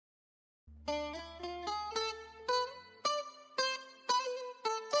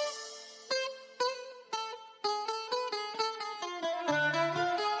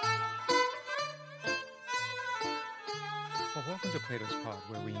Welcome to Plato's Pod,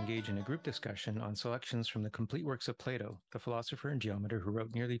 where we engage in a group discussion on selections from the complete works of Plato, the philosopher and geometer who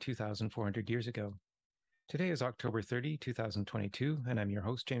wrote nearly 2,400 years ago. Today is October 30, 2022, and I'm your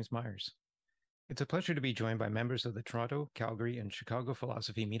host, James Myers. It's a pleasure to be joined by members of the Toronto, Calgary, and Chicago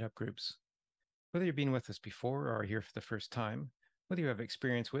philosophy meetup groups. Whether you've been with us before or are here for the first time, whether you have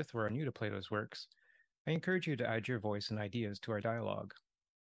experience with or are new to Plato's works, I encourage you to add your voice and ideas to our dialogue.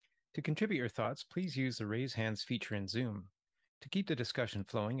 To contribute your thoughts, please use the raise hands feature in Zoom. To keep the discussion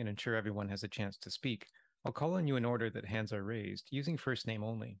flowing and ensure everyone has a chance to speak, I'll call on you in order that hands are raised, using first name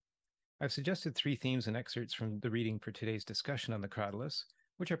only. I've suggested 3 themes and excerpts from the reading for today's discussion on the Cratylus,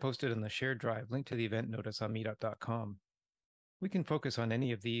 which are posted on the shared drive linked to the event notice on meetup.com. We can focus on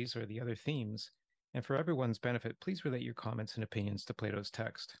any of these or the other themes, and for everyone's benefit, please relate your comments and opinions to Plato's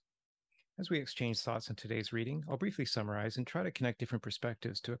text. As we exchange thoughts on today's reading, I'll briefly summarize and try to connect different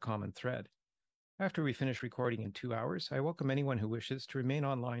perspectives to a common thread. After we finish recording in 2 hours, I welcome anyone who wishes to remain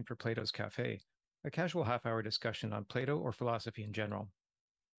online for Plato's Cafe, a casual half-hour discussion on Plato or philosophy in general.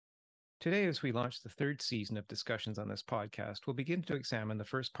 Today, as we launch the 3rd season of discussions on this podcast, we'll begin to examine the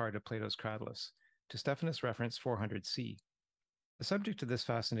first part of Plato's Cratylus, to Stephanus reference 400c. The subject of this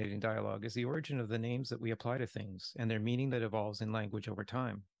fascinating dialogue is the origin of the names that we apply to things and their meaning that evolves in language over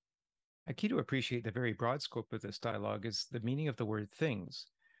time. A key to appreciate the very broad scope of this dialogue is the meaning of the word things,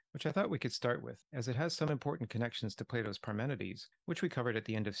 which I thought we could start with, as it has some important connections to Plato's Parmenides, which we covered at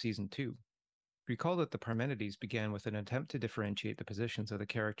the end of Season 2. Recall that the Parmenides began with an attempt to differentiate the positions of the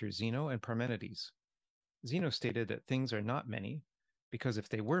characters Zeno and Parmenides. Zeno stated that things are not many, because if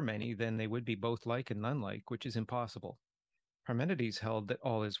they were many, then they would be both like and none-like, which is impossible. Parmenides held that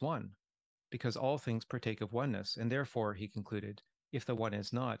all is one, because all things partake of oneness, and therefore, he concluded, if the one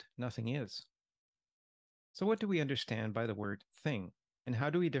is not, nothing is. So what do we understand by the word thing? And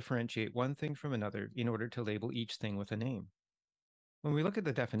how do we differentiate one thing from another in order to label each thing with a name? When we look at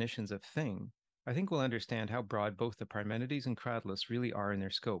the definitions of thing, I think we'll understand how broad both the Parmenides and Cratylus really are in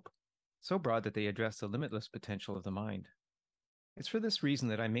their scope, so broad that they address the limitless potential of the mind. It's for this reason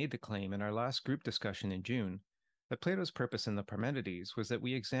that I made the claim in our last group discussion in June that Plato's purpose in the Parmenides was that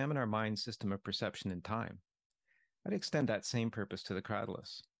we examine our mind's system of perception in time. I'd extend that same purpose to the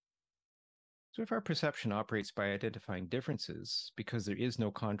Cratylus. So if our perception operates by identifying differences because there is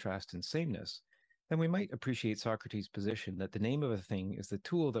no contrast and sameness, then we might appreciate Socrates' position that the name of a thing is the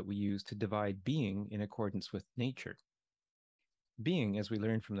tool that we use to divide being in accordance with nature. Being, as we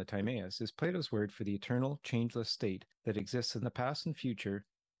learned from the Timaeus, is Plato's word for the eternal, changeless state that exists in the past and future,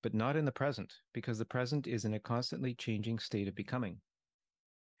 but not in the present, because the present is in a constantly changing state of becoming.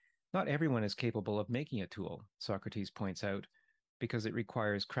 Not everyone is capable of making a tool, Socrates points out, because it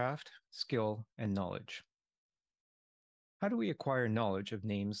requires craft, skill, and knowledge. How do we acquire knowledge of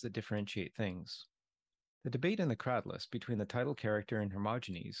names that differentiate things? The debate in the Cratylus between the title character and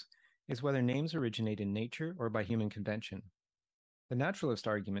Hermogenes is whether names originate in nature or by human convention. The naturalist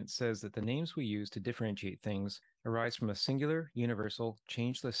argument says that the names we use to differentiate things arise from a singular, universal,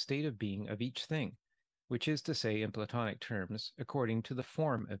 changeless state of being of each thing, which is to say, in Platonic terms, according to the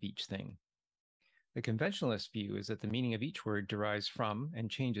form of each thing. The conventionalist view is that the meaning of each word derives from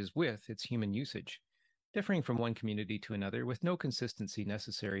and changes with its human usage, differing from one community to another with no consistency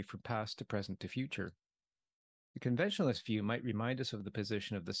necessary from past to present to future. The conventionalist view might remind us of the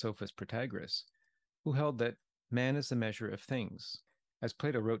position of the sophist Protagoras, who held that man is the measure of things, as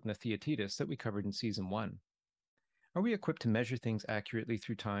Plato wrote in the Theaetetus that we covered in Season 1. Are we equipped to measure things accurately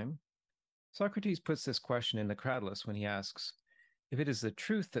through time? Socrates puts this question in the Cratylus when he asks, if it is the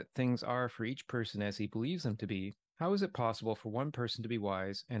truth that things are for each person as he believes them to be, how is it possible for one person to be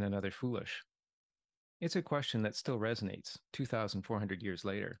wise and another foolish? It's a question that still resonates 2,400 years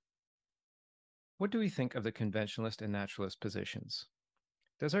later. What do we think of the conventionalist and naturalist positions?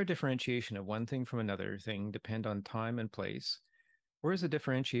 Does our differentiation of one thing from another thing depend on time and place, or is the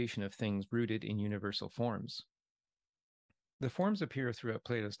differentiation of things rooted in universal forms? The forms appear throughout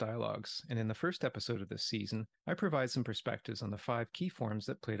Plato's dialogues, and in the first episode of this season, I provide some perspectives on the 5 key forms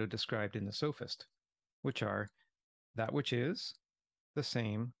that Plato described in the Sophist, which are that which is, the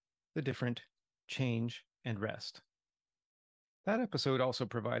same, the different, change, and rest. That episode also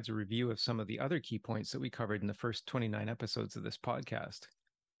provides a review of some of the other key points that we covered in the first 29 episodes of this podcast.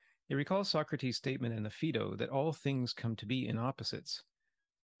 It recalls Socrates' statement in the Phaedo that all things come to be in opposites,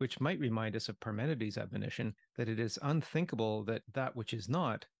 which might remind us of Parmenides' admonition that it is unthinkable that that which is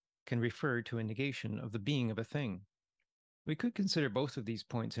not can refer to a negation of the being of a thing. We could consider both of these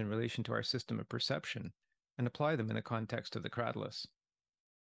points in relation to our system of perception and apply them in the context of the Cratylus.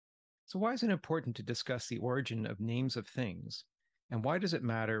 So why is it important to discuss the origin of names of things, and why does it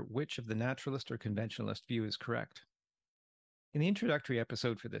matter which of the naturalist or conventionalist view is correct? In the introductory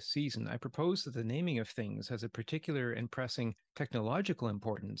episode for this season, I proposed that the naming of things has a particular and pressing technological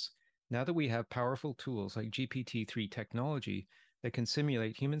importance now that we have powerful tools like GPT-3 technology that can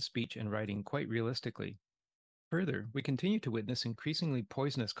simulate human speech and writing quite realistically. Further, we continue to witness increasingly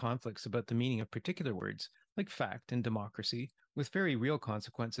poisonous conflicts about the meaning of particular words, like fact and democracy, with very real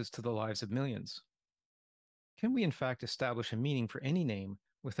consequences to the lives of millions. Can we in fact establish a meaning for any name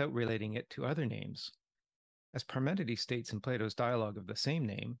without relating it to other names? As Parmenides states in Plato's dialogue of the same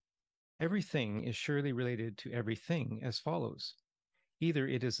name, everything is surely related to everything as follows. Either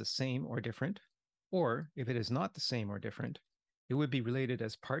it is the same or different, or if it is not the same or different, it would be related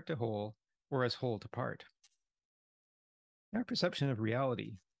as part to whole or as whole to part. Our perception of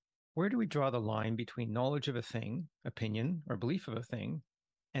reality, where do we draw the line between knowledge of a thing, opinion, or belief of a thing,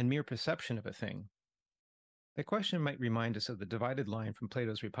 and mere perception of a thing? The question might remind us of the divided line from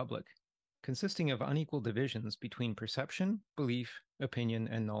Plato's Republic, consisting of unequal divisions between perception, belief, opinion,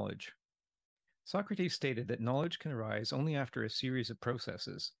 and knowledge. Socrates stated that knowledge can arise only after a series of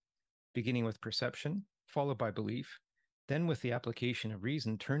processes, beginning with perception, followed by belief, then with the application of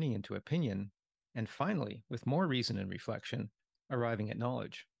reason turning into opinion, and finally, with more reason and reflection, arriving at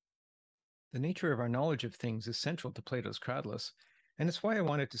knowledge. The nature of our knowledge of things is central to Plato's Cratylus, and it's why I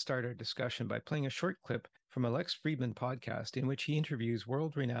wanted to start our discussion by playing a short clip from a Lex Friedman podcast in which he interviews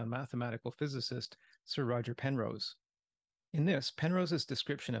world-renowned mathematical physicist Sir Roger Penrose. In this, Penrose's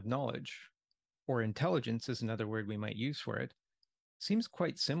description of knowledge, or intelligence is another word we might use for it, seems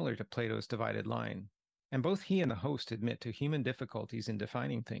quite similar to Plato's divided line, and both he and the host admit to human difficulties in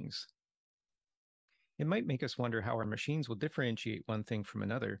defining things. It might make us wonder how our machines will differentiate one thing from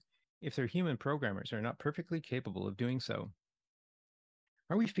another if their human programmers are not perfectly capable of doing so.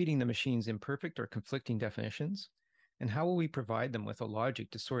 Are we feeding the machines imperfect or conflicting definitions? And how will we provide them with a logic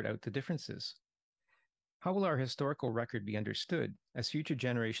to sort out the differences? How will our historical record be understood as future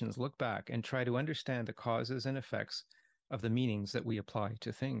generations look back and try to understand the causes and effects of the meanings that we apply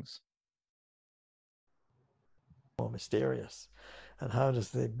to things? More mysterious. And how does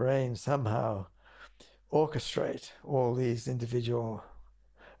the brain somehow orchestrate all these individual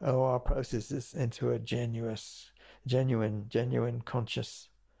OR processes into a genuine conscious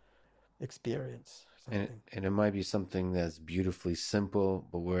experience? And it might be something that's beautifully simple,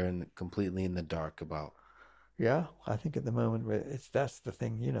 but we're completely in the dark about. Yeah, I think at the moment that's the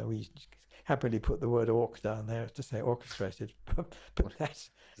thing. We happily put the word "orc" down there to say orchestrated, but that's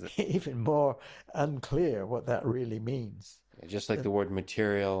even more unclear what that really means. Just like the word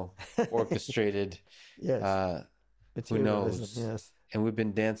material, orchestrated. Yes. Who knows? Yes. And we've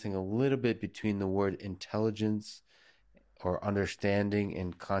been dancing a little bit between the word intelligence or understanding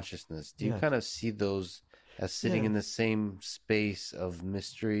and consciousness. Do you kind of see those as sitting in the same space of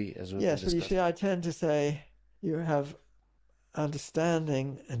mystery as we've been discussing? Yes, but you see, I tend to say you have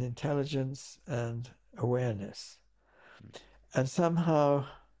understanding and intelligence and awareness. And somehow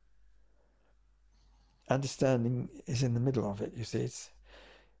understanding is in the middle of it, you see.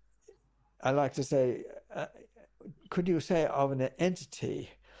 I like to say, could you say of an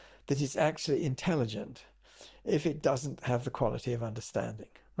entity that is actually intelligent if it doesn't have the quality of understanding?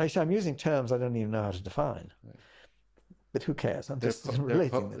 Like, so I'm using terms I don't even know how to define. Right. But who cares? I'm just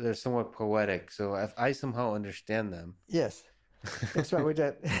relating them. They're somewhat poetic, so if I somehow understand them. Yes. That's right. We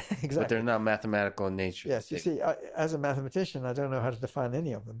don't exactly. But they're not mathematical in nature. Yes. You see, as a mathematician, I don't know how to define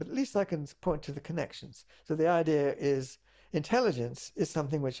any of them, but at least I can point to the connections. So the idea is intelligence is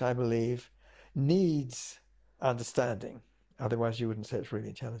something which I believe needs understanding. Otherwise, you wouldn't say it's really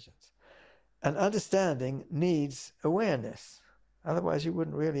intelligence. And understanding needs awareness. Otherwise, you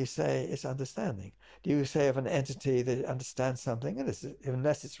wouldn't really say it's understanding. Do you say of an entity that understands something,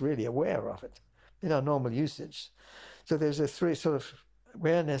 unless it's really aware of it in our normal usage? So there's a three sort of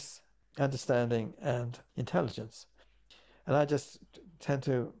awareness, understanding, and intelligence. And I just tend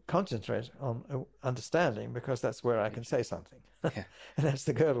to concentrate on understanding because that's where I can say something. Yeah. And that's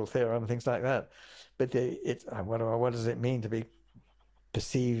the Gödel theorem and things like that. But what does it mean to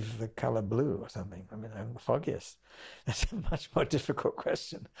perceive the color blue or something? I mean, I'm the foggiest. That's a much more difficult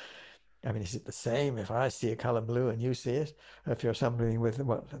question. I mean, is it the same if I see a color blue and you see it? Or if you're somebody with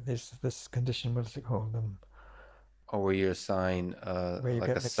this condition, what is it called? Or where you assign like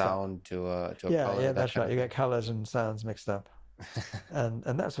a sound to a color. Yeah, that's right. You get colors and sounds mixed up, and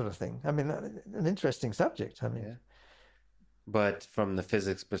that sort of thing. I mean, an interesting subject. I mean, yeah. But from the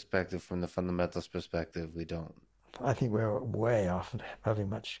physics perspective, from the fundamentals perspective, we don't. I think we're way off having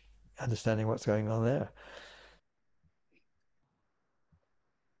much understanding what's going on there.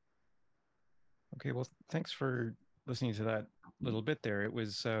 Okay, well, thanks for listening to that little bit there. It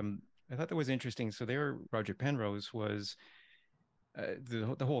was, I thought that was interesting. So there, Roger Penrose was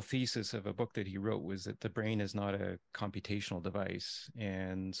the whole thesis of a book that he wrote was that the brain is not a computational device.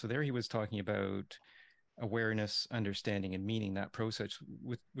 And so there he was talking about awareness, understanding, and meaning, that process,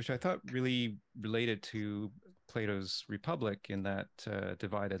 which I thought really related to Plato's Republic in that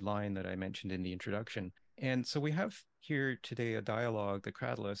divided line that I mentioned in the introduction. And so we have here today a dialogue, the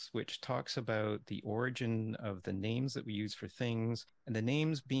Cratylus, which talks about the origin of the names that we use for things, and the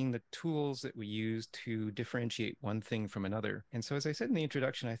names being the tools that we use to differentiate one thing from another. And so, as I said in the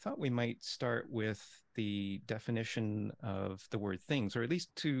introduction, I thought we might start with the definition of the word things, or at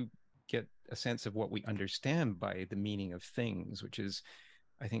least to get a sense of what we understand by the meaning of things, which is,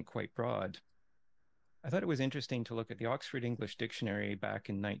 I think, quite broad. I thought it was interesting to look at the Oxford English Dictionary back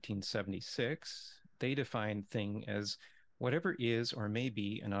in 1976. They defined thing as whatever is or may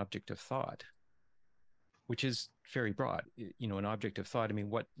be an object of thought, which is very broad. You know, an object of thought, I mean,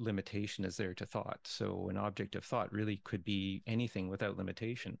 what limitation is there to thought? So an object of thought really could be anything without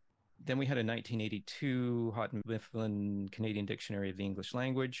limitation. Then we had a 1982 Houghton Mifflin Canadian Dictionary of the English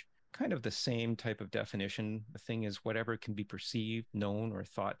Language, kind of the same type of definition. The thing is whatever can be perceived, known, or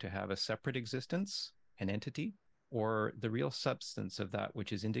thought to have a separate existence, an entity, or the real substance of that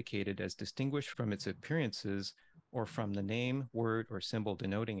which is indicated as distinguished from its appearances or from the name, word, or symbol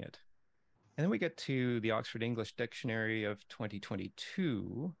denoting it. And then we get to the Oxford English Dictionary of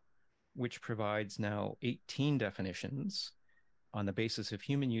 2022, which provides now 18 definitions on the basis of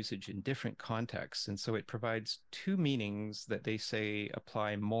human usage in different contexts. And so it provides two meanings that they say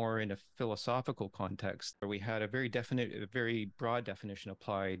apply more in a philosophical context. We had a very definite, a very broad definition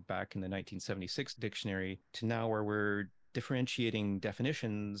applied back in the 1976 dictionary to now where we're differentiating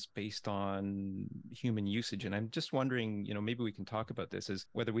definitions based on human usage. And I'm just wondering, you know, maybe we can talk about this, as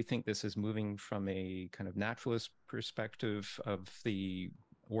whether we think this is moving from a kind of naturalist perspective of the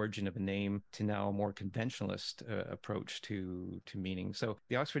origin of a name to now a more conventionalist approach to meaning. So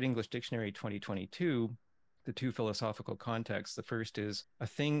the Oxford English Dictionary 2022, the two philosophical contexts, the first is a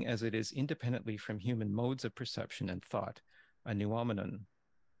thing as it is independently from human modes of perception and thought, a noumenon,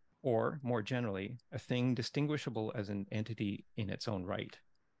 or more generally, a thing distinguishable as an entity in its own right.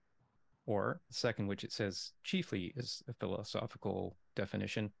 Or the second, which it says chiefly is a philosophical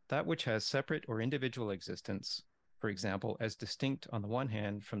definition, that which has separate or individual existence, for example, as distinct on the one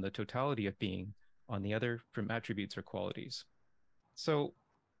hand from the totality of being, on the other from attributes or qualities. So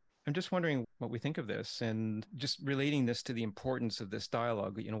I'm just wondering what we think of this, and just relating this to the importance of this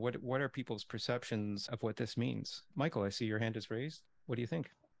dialogue. You know, what are people's perceptions of what this means? Michael, I see your hand is raised. What do you think?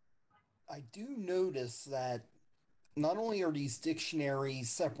 I do notice that not only are these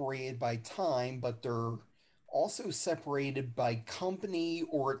dictionaries separated by time, but they're also separated by company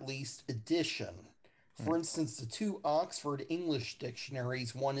or at least edition. For instance, the two Oxford English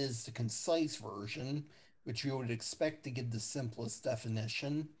dictionaries, one is the concise version, which you would expect to give the simplest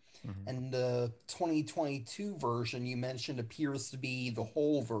definition, Mm-hmm. and the 2022 version you mentioned appears to be the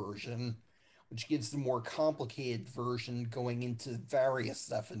whole version, which gives the more complicated version going into various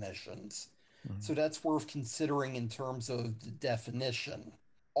definitions. Mm-hmm. So that's worth considering in terms of the definition.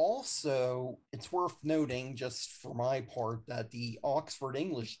 Also, it's worth noting, just for my part, that the Oxford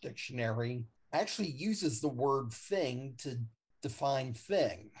English Dictionary actually uses the word thing to define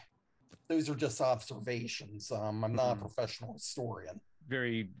thing. Those are just observations. I'm not a professional historian.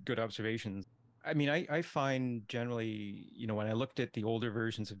 Very good observations. I mean, I find generally, you know, when I looked at the older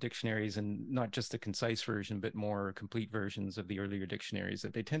versions of dictionaries, and not just the concise version, but more complete versions of the earlier dictionaries,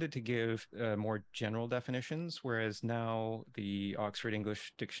 that they tended to give more general definitions, whereas now the Oxford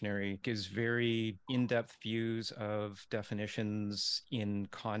English Dictionary gives very in-depth views of definitions in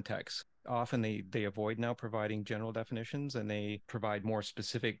context. Often they avoid now providing general definitions, and they provide more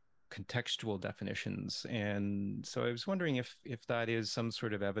specific contextual definitions. And so I was wondering if that is some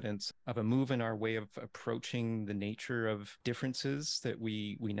sort of evidence of a move in our way of approaching the nature of differences, that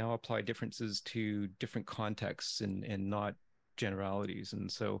we now apply differences to different contexts and not generalities.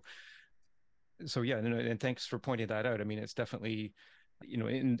 And so yeah, and thanks for pointing that out. I mean, it's definitely, you know,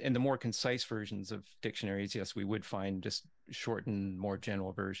 in the more concise versions of dictionaries, yes, we would find just shortened, more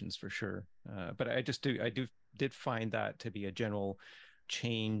general versions for sure. But I did find that to be a general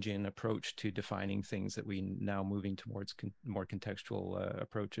change in approach to defining things, that we now moving towards more contextual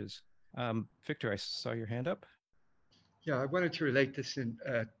approaches. Victor, I saw your hand up. Yeah, I wanted to relate this to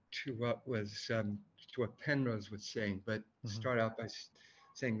what was to what Penrose was saying, but start out by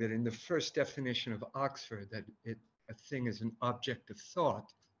saying that in the first definition of Oxford, that a thing is an object of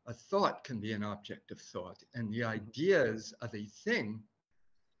thought. A thought can be an object of thought, and the ideas of a thing,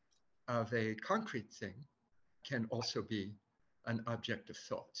 of a concrete thing, can also be an object of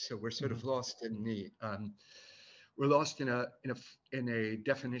thought. So we're sort of lost in the we're lost in a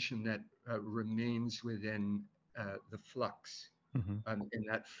definition that remains within the flux in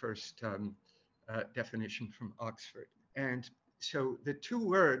that first definition from Oxford. And so the two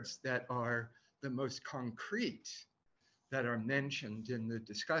words that are the most concrete that are mentioned in the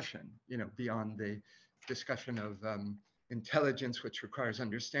discussion, beyond the discussion of intelligence, which requires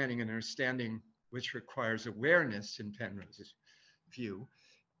understanding, and understanding, which requires awareness in Penrose's view,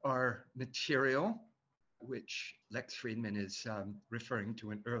 are material, which Lex Friedman is referring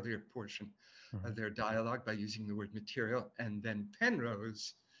to an earlier portion of their dialogue by using the word material, and then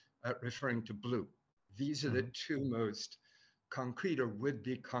Penrose referring to blue. These are the two most concrete or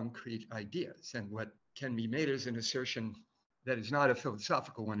would-be concrete ideas. And what can be made as an assertion that is not a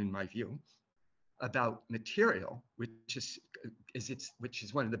philosophical one in my view about material, which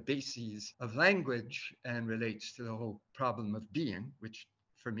is one of the bases of language and relates to the whole problem of being, which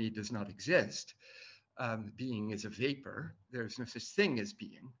for me does not exist. Being is a vapor. There's no such thing as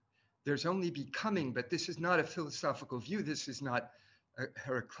being. There's only becoming, but this is not a philosophical view. This is not a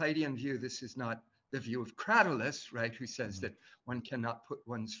Heraclitean view. This is not the view of Cratylus, right, who says that one cannot put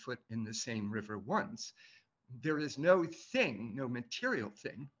one's foot in the same river once. There is no thing, no material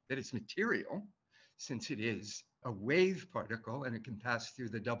thing that is material, since it is a wave particle and it can pass through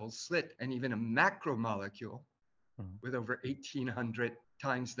the double slit, and even a macromolecule with over 1,800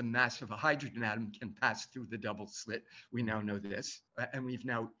 times the mass of a hydrogen atom can pass through the double slit. We now know this. And we've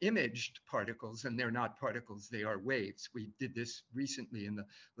now imaged particles, and they're not particles, they are waves. We did this recently in the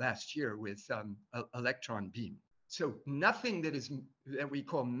last year with electron beam. So nothing that we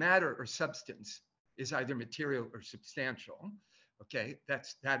call matter or substance is either material or substantial. Okay,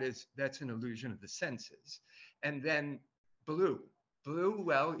 that's an illusion of the senses. And then blue,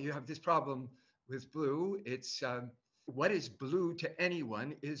 well, you have this problem with blue. It's what is blue to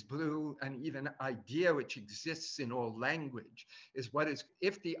anyone? Is blue an even idea which exists in all language?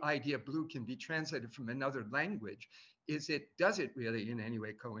 If the idea blue can be translated from another language, does it really in any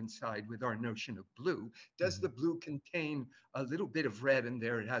way coincide with our notion of blue? Does the blue contain a little bit of red in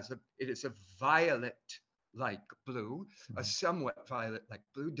there? It is a violet-like blue, a somewhat violet-like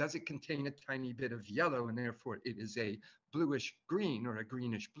blue. Does it contain a tiny bit of yellow, and therefore it is a bluish green or a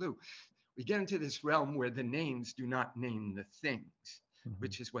greenish blue? We get into this realm where the names do not name the things,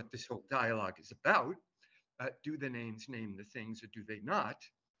 which is what this whole dialogue is about. Do the names name the things, or do they not?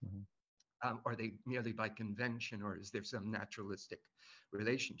 Are they merely by convention, or is there some naturalistic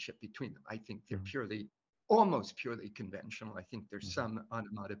relationship between them? I think they're almost purely conventional. I think there's some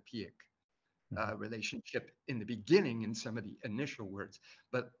onomatopoeic relationship in the beginning in some of the initial words,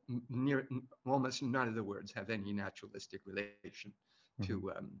 but almost none of the words have any naturalistic relation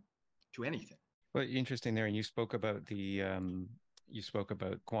to anything. Well, interesting there, and you spoke about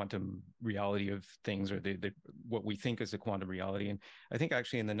quantum reality of things, or the what we think is a quantum reality. And I think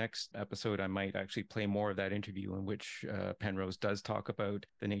actually in the next episode I might actually play more of that interview in which Penrose does talk about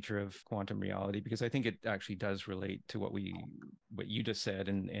the nature of quantum reality, because I think it actually does relate to what you just said,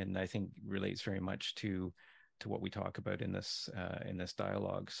 and I think relates very much to what we talk about in this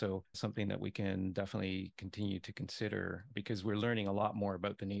dialogue. So something that we can definitely continue to consider, because we're learning a lot more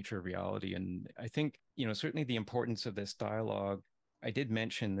about the nature of reality. And I think, certainly the importance of this dialogue. I did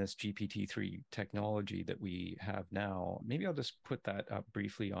mention this GPT-3 technology that we have now. Maybe I'll just put that up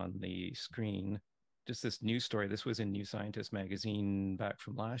briefly on the screen. Just this news story. This was in New Scientist magazine back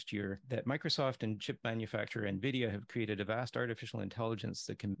from last year, that Microsoft and chip manufacturer NVIDIA have created a vast artificial intelligence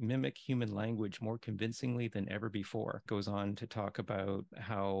that can mimic human language more convincingly than ever before. It goes on to talk about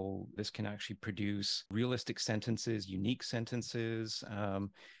how this can actually produce realistic sentences, unique sentences.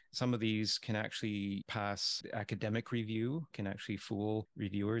 Some of these can actually pass academic review, can actually fool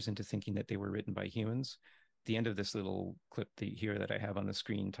reviewers into thinking that they were written by humans. The end of this little clip here that I have on the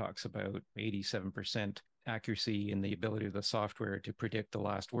screen talks about 87% accuracy in the ability of the software to predict the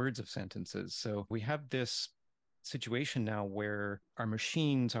last words of sentences. So we have this situation now where our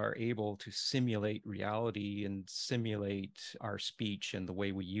machines are able to simulate reality and simulate our speech and the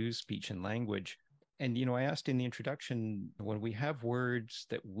way we use speech and language. And, I asked in the introduction, when we have words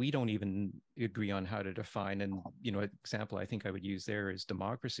that we don't even agree on how to define, and, an example I think I would use there is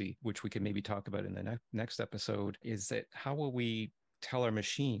democracy, which we could maybe talk about in the next episode, is that how will we tell our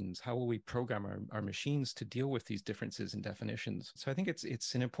machines, how will we program our machines to deal with these differences in definitions? So I think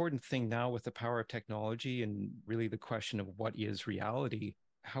it's an important thing now with the power of technology, and really the question of what is reality,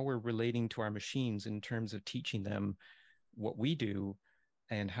 how we're relating to our machines in terms of teaching them what we do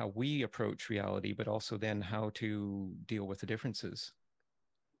and how we approach reality, but also then how to deal with the differences.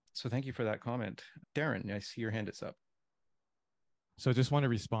 So thank you for that comment. Darren, I see your hand is up. So I just want to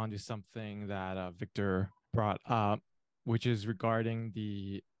respond to something that Victor brought up, which is regarding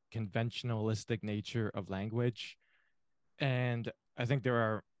the conventionalistic nature of language. And I think there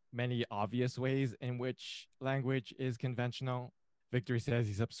are many obvious ways in which language is conventional. Victor says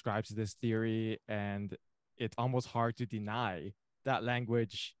he subscribes to this theory, and it's almost hard to deny that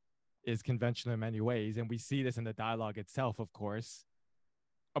language is conventional in many ways. And we see this in the dialogue itself, of course.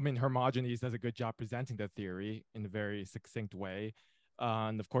 I mean, Hermogenes does a good job presenting the theory in a very succinct way.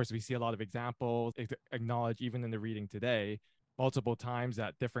 And of course, we see a lot of examples acknowledged even in the reading today, multiple times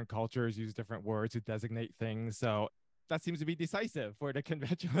that different cultures use different words to designate things. So that seems to be decisive for the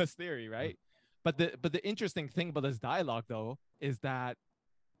conventionalist theory, right? But the interesting thing about this dialogue, though, is that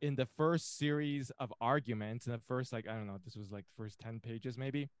in the first series of arguments, in the first, like, I don't know, this was like the first 10 pages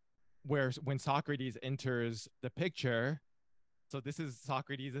maybe, where when Socrates enters the picture, so this is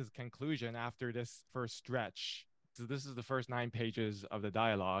Socrates' conclusion after this first stretch. So this is the first 9 pages of the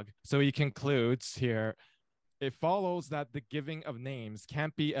dialogue. So he concludes here, it follows that the giving of names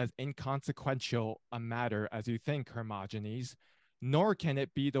can't be as inconsequential a matter as you think, Hermogenes, nor can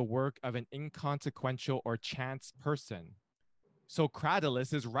it be the work of an inconsequential or chance person. So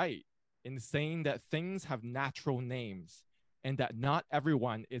Cratylus is right in saying that things have natural names, and that not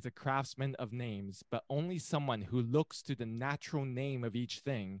everyone is a craftsman of names, but only someone who looks to the natural name of each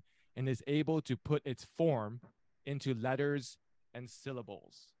thing and is able to put its form into letters and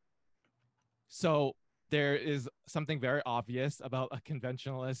syllables. So there is something very obvious about a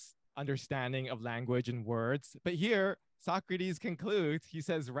conventionalist understanding of language and words. But here, Socrates concludes, he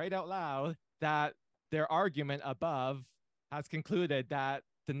says right out loud that their argument above has concluded that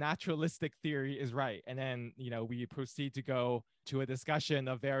the naturalistic theory is right. And then, we proceed to go to a discussion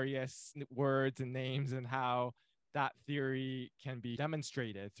of various words and names and how that theory can be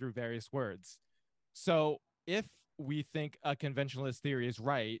demonstrated through various words. So if we think a conventionalist theory is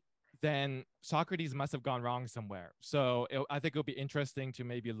right, then Socrates must have gone wrong somewhere. So I think it'll be interesting to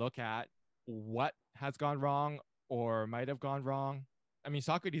maybe look at what has gone wrong or might have gone wrong. I mean,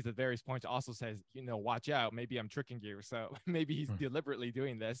 Socrates at various points also says, watch out, maybe I'm tricking you. So maybe he's deliberately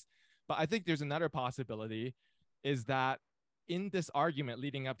doing this. But I think there's another possibility is that in this argument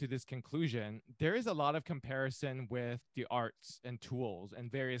leading up to this conclusion, there is a lot of comparison with the arts and tools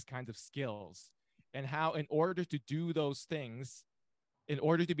and various kinds of skills, and how in order to do those things, in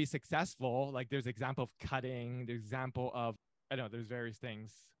order to be successful, like there's example of cutting, the example of, I don't know, there's various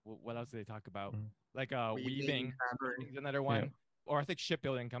things. What else do they talk about? Like weaving is another one. Yeah. Or I think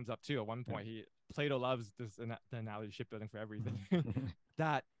shipbuilding comes up too. At one point, Plato loves this the analogy of shipbuilding for everything.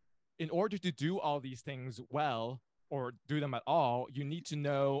 That in order to do all these things well, or do them at all, you need to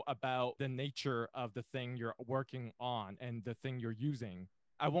know about the nature of the thing you're working on and the thing you're using.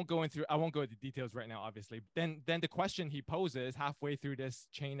 I won't go into details right now, obviously. Then the question he poses halfway through this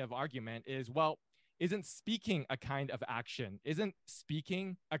chain of argument is, well, isn't speaking a kind of action? Isn't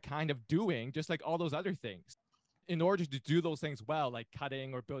speaking a kind of doing, just like all those other things? In order to do those things well, like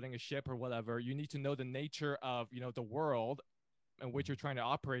cutting or building a ship or whatever, you need to know the nature of, the world in which you're trying to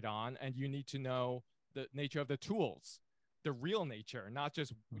operate on, and you need to know the nature of the tools, the real nature, not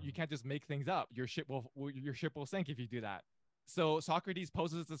just, you can't just make things up. Your ship will sink if you do that. So Socrates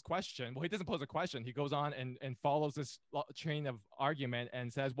poses this question. Well, he doesn't pose a question. He goes on and follows this chain of argument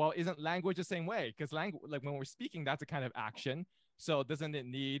and says, well, isn't language the same way? Because language, like when we're speaking, that's a kind of action. So doesn't it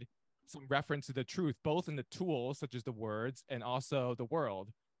need some reference to the truth, both in the tools, such as the words, and also the world,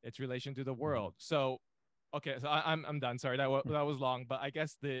 its relation to the world? So, okay, so I'm done. Sorry, that was long. But I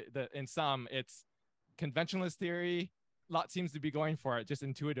guess the in sum, it's conventionalist theory. A lot seems to be going for it just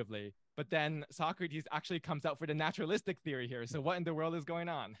intuitively. But then Socrates actually comes out for the naturalistic theory here. So what in the world is going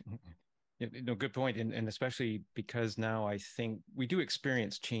on? Good point. And especially because now I think we do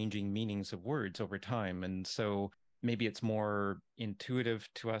experience changing meanings of words over time. And so maybe it's more intuitive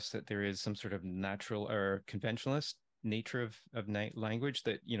to us that there is some sort of natural or conventionalist nature of language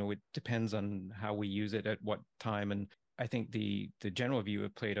that, it depends on how we use it at what time. And I think the general view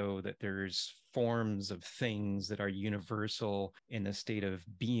of Plato that there's forms of things that are universal in a state of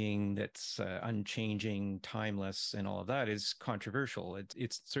being that's unchanging, timeless, and all of that is controversial.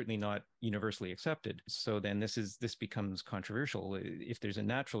 It's certainly not universally accepted. So then this becomes controversial. If there's a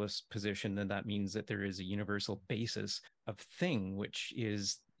naturalist position, then that means that there is a universal basis of thing, which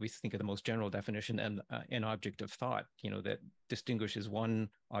is, we think of the most general definition, and an object of thought, that distinguishes one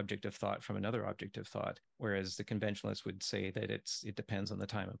object of thought from another object of thought. Whereas the conventionalists would say that it depends on the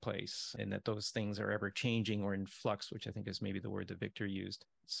time and place, and that those things are ever changing or in flux, which I think is maybe the word that Victor used.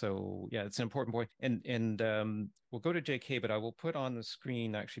 So yeah, it's an important point. And we'll go to JK, but I will put on the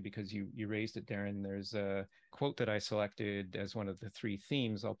screen, actually, because you raised it, Darren. There's a quote that I selected as one of the three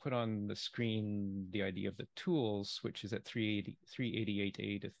themes. I'll put on the screen the idea of the tools, which is at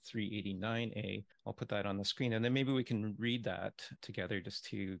 388A to 389A. I'll put that on the screen, and then maybe we can read that together just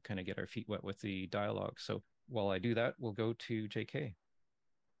to kind of get our feet wet with the dialogue. So while I do that, we'll go to JK.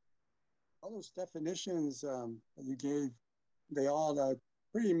 All those definitions that you gave, they all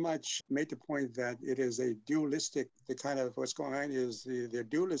pretty much made the point that it is a dualistic, the kind of what's going on is the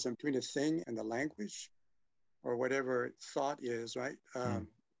dualism between the thing and the language, or whatever thought is, right?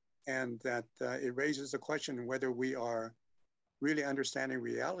 And that it raises the question whether we are really understanding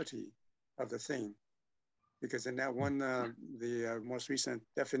reality of the thing. Because in that one, the most recent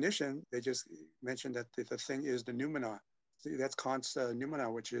definition, they just mentioned that the thing is the noumena. See, that's Kant's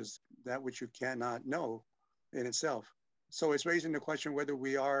noumena, which is that which you cannot know in itself. So it's raising the question whether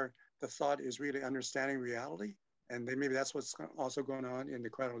the thought is really understanding reality. And then maybe that's what's also going on in the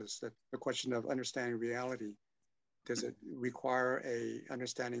Credulous, that the question of understanding reality. Does it require a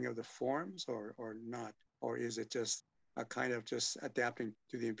understanding of the forms or not? Or is it just a kind of just adapting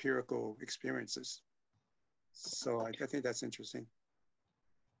to the empirical experiences? So I think that's interesting.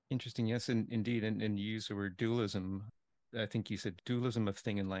 Interesting, yes, indeed. And you use the word dualism. I think you said dualism of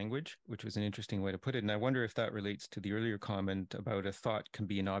thing and language, which was an interesting way to put it. And I wonder if that relates to the earlier comment about a thought can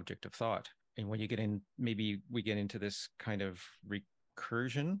be an object of thought. And when you get in, maybe we get into this kind of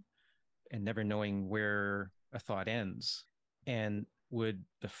recursion and never knowing where a thought ends. And would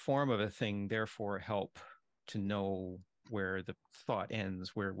the form of a thing therefore help to know where the thought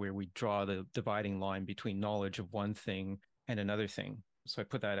ends, where we draw the dividing line between knowledge of one thing and another thing? So I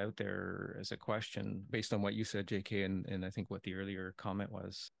put that out there as a question based on what you said, JK, and I think what the earlier comment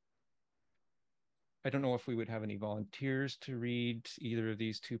was. I don't know if we would have any volunteers to read either of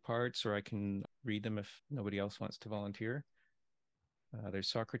these two parts, or I can read them if nobody else wants to volunteer. There's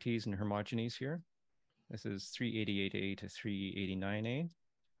Socrates and Hermogenes here. This is 388A to 389A.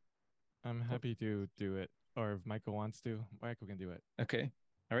 I'm happy to do it, or if Michael wants to, Michael can do it. Okay.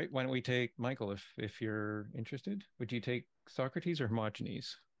 All right. Why don't we take Michael if you're interested? Would you take Socrates or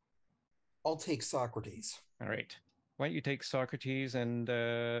Hermogenes? I'll take Socrates. All right. Why don't you take Socrates, and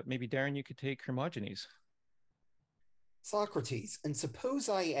maybe Darren, you could take Hermogenes. Socrates, and suppose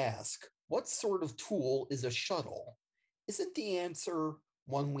I ask, what sort of tool is a shuttle? Isn't the answer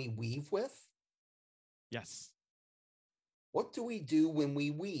one we weave with? Yes. What do we do when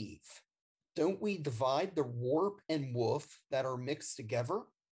we weave? Don't we divide the warp and woof that are mixed together?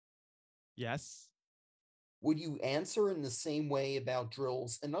 Yes. Would you answer in the same way about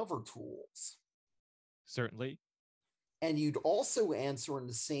drills and other tools? Certainly. And you'd also answer in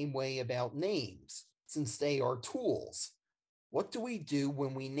the same way about names, since they are tools. What do we do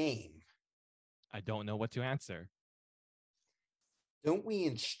when we name? I don't know what to answer. Don't we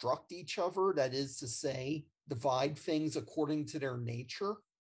instruct each other, that is to say, divide things according to their nature?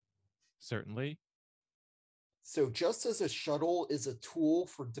 Certainly. So just as a shuttle is a tool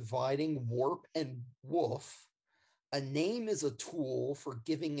for dividing warp and woof, a name is a tool for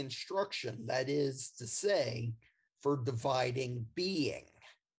giving instruction, that is to say, for dividing being.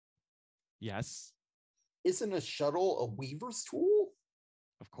 Yes. Isn't a shuttle a weaver's tool?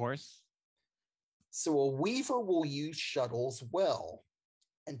 Of course. So a weaver will use shuttles well.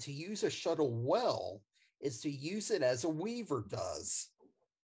 And to use a shuttle well is to use it as a weaver does.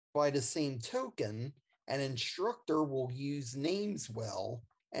 By the same token, an instructor will use names well,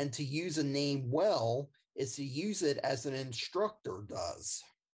 and to use a name well is to use it as an instructor does.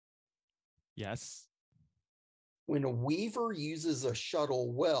 Yes. When a weaver uses a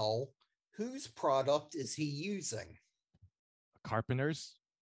shuttle well, whose product is he using? A carpenter's?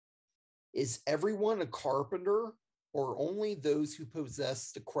 Is everyone a carpenter, or only those who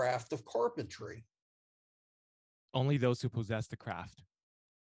possess the craft of carpentry? Only those who possess the craft.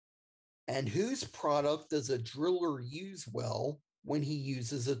 And whose product does a driller use well when he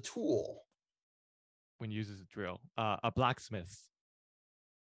uses a tool? When he uses a drill. A blacksmith's.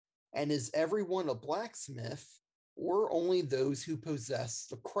 And is everyone a blacksmith, or only those who possess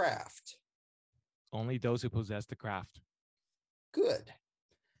the craft? Only those who possess the craft. Good.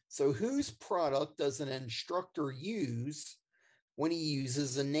 So whose product does an instructor use when he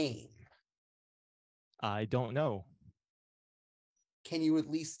uses a name? I don't know. Can you at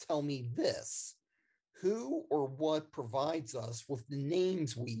least tell me this? Who or what provides us with the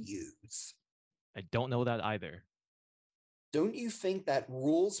names we use? I don't know that either. Don't you think that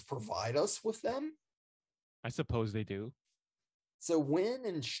rules provide us with them? I suppose they do. So when an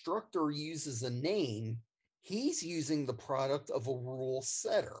instructor uses a name, he's using the product of a rule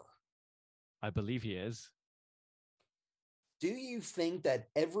setter. I believe he is. Do you think that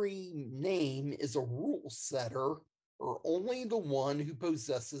every name is a rule setter, or only the one who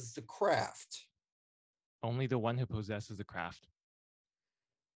possesses the craft? Only the one who possesses the craft.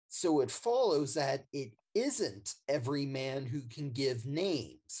 So it follows that it isn't every man who can give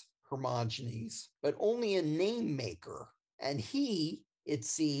names, Hermogenes, but only a name maker. And he, it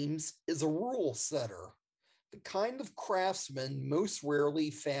seems, is a rule setter, the kind of craftsman most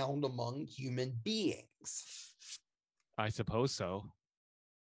rarely found among human beings. I suppose so.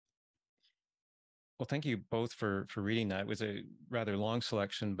 Well, thank you both for reading that. It was a rather long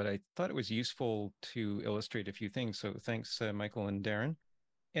selection, but I thought it was useful to illustrate a few things. So thanks, Michael and Darren.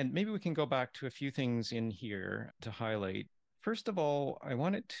 And maybe we can go back to a few things in here to highlight. First of all, I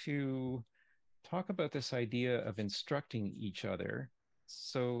wanted to talk about this idea of instructing each other.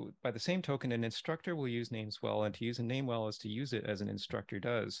 So by the same token, an instructor will use names well, and to use a name well is to use it as an instructor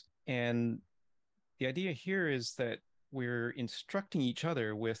does. And the idea here is that we're instructing each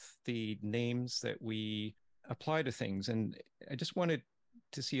other with the names that we apply to things. And I just wanted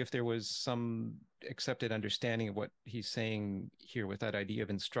to see if there was some accepted understanding of what he's saying here with that idea of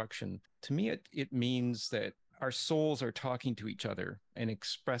instruction. To me, it means that our souls are talking to each other and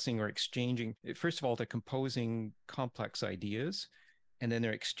expressing or exchanging. First of all, they're composing complex ideas, and then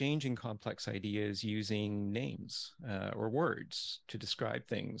they're exchanging complex ideas using names or words to describe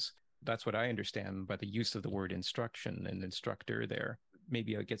things. That's what I understand by the use of the word instruction and instructor there.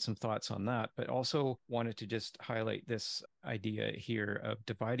 Maybe I'll get some thoughts on that, but also wanted to just highlight this idea here of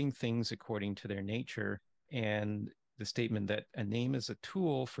dividing things according to their nature, and the statement that a name is a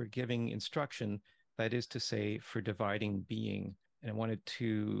tool for giving instruction, that is to say, for dividing being. And I wanted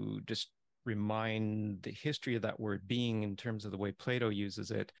to just remind the history of that word being in terms of the way Plato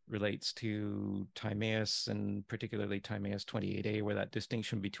uses it relates to Timaeus, and particularly Timaeus 28a, where that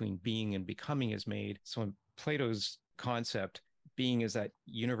distinction between being and becoming is made. So in Plato's concept, being is that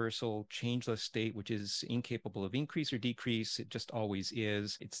universal changeless state which is incapable of increase or decrease. It just always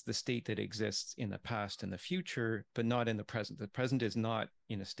is. It's the state that exists in the past and the future, but not in the present. The present is not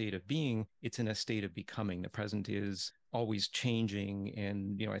in a state of being, it's in a state of becoming. The present is always changing.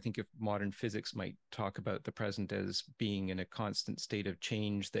 And, I think if modern physics might talk about the present as being in a constant state of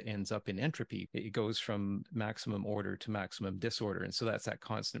change that ends up in entropy, it goes from maximum order to maximum disorder. And so that's that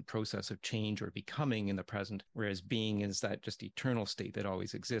constant process of change or becoming in the present, whereas being is that just eternal state that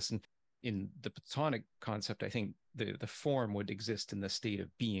always exists. And in the Platonic concept, I think the form would exist in the state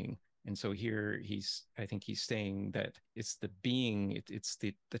of being. And so here I think he's saying that it's the being, it's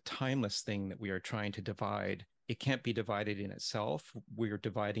the timeless thing that we are trying to divide. It can't be divided in itself. We're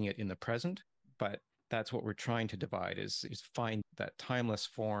dividing it in the present, but that's what we're trying to divide is find that timeless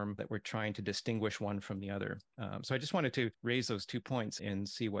form that we're trying to distinguish one from the other. So I just wanted to raise those 2 points and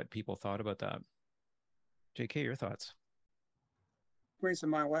see what people thought about that. JK, your thoughts? Brings to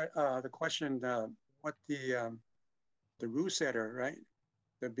mind the question, what the rule setter, right?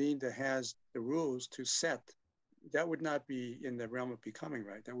 The being that has the rules to set, that would not be in the realm of becoming,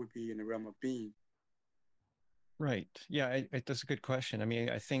 right? That would be in the realm of being. Right. Yeah, that's a good question. I mean,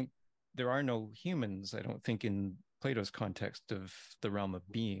 I think there are no humans, I don't think, in Plato's context of the realm of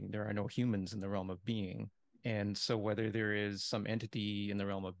being. There are no humans in the realm of being. And so whether there is some entity in the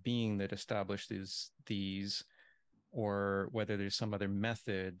realm of being that establishes these, or whether there's some other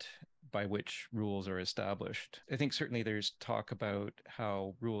method by which rules are established. I think certainly there's talk about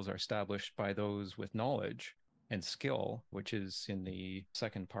how rules are established by those with knowledge and skill, which is in the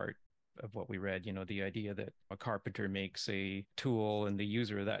second part of what we read, the idea that a carpenter makes a tool and the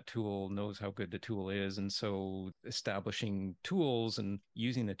user of that tool knows how good the tool is. And so establishing tools and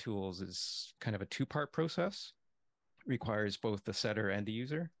using the tools is kind of a two-part process, requires both the setter and the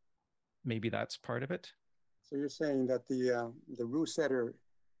user. Maybe that's part of it. So you're saying that the rule setter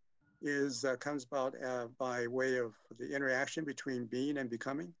comes about by way of the interaction between being and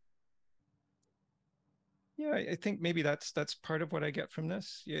becoming? Yeah, I think maybe that's part of what I get from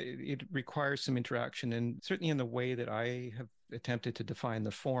this. It requires some interaction, and certainly in the way that I have attempted to define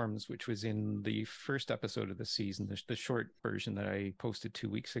the forms, which was in the first episode of the season, the short version that I posted 2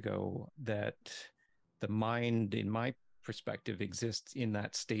 weeks ago, that the mind, in my perspective, exists in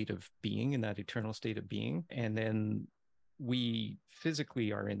that state of being, in that eternal state of being. And then we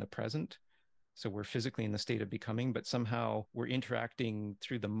physically are in the present. So we're physically in the state of becoming, but somehow we're interacting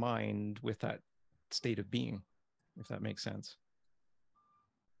through the mind with that state of being, if that makes sense.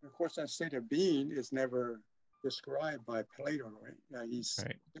 Of course, that state of being is never described by Plato, right?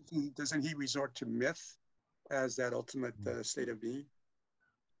 Right. Doesn't he resort to myth as that ultimate state of being?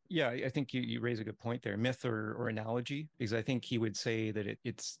 Yeah, I think you raise a good point there, myth or analogy, because I think he would say that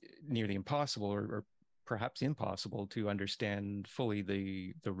it's nearly impossible or perhaps impossible to understand fully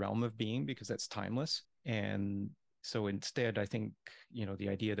the realm of being because that's timeless. And so instead, I think, the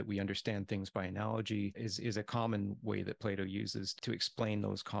idea that we understand things by analogy is a common way that Plato uses to explain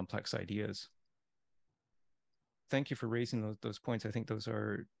those complex ideas. Thank you for raising those points. I think those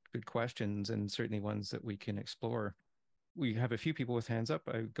are good questions and certainly ones that we can explore. We have a few people with hands up.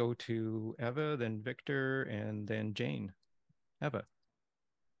 I go to Eva, then Victor, and then Jane. Eva.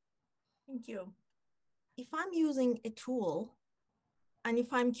 Thank you. If I'm using a tool, and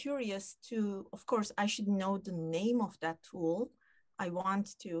if I'm curious to, of course, I should know the name of that tool. I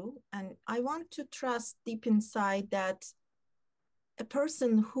want to, and I want to trust deep inside that a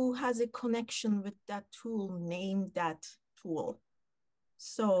person who has a connection with that tool named that tool.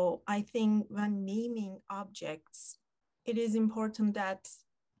 So I think when naming objects, it is important that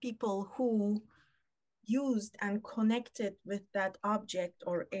people who used and connected with that object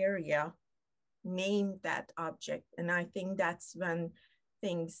or area name that object. And I think that's when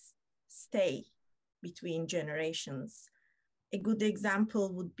things stay between generations. A good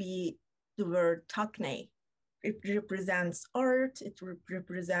example would be the word takne. It represents art, it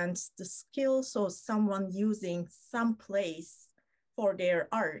represents the skill. So someone using some place for their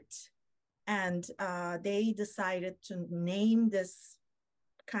art. And they decided to name this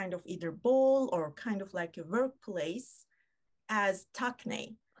kind of either bowl or kind of like a workplace as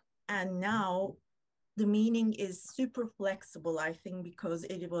takne. And now the meaning is super flexible, I think, because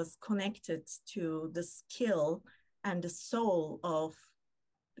it was connected to the skill and the soul of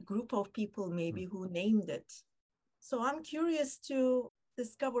a group of people maybe who named it. So I'm curious to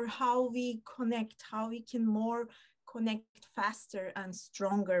discover how we connect, how we can more connect faster and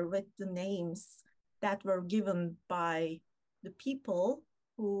stronger with the names that were given by the people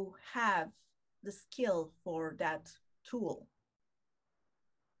who have the skill for that tool.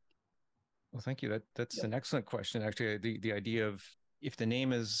 Well, thank you. That's an excellent question. Actually, the idea of if the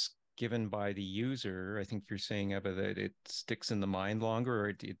name is given by the user, I think you're saying, Eva, that it sticks in the mind longer, or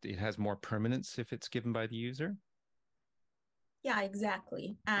it has more permanence if it's given by the user? Yeah,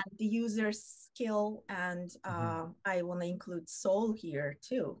 exactly. And the user's skill, and I want to include soul here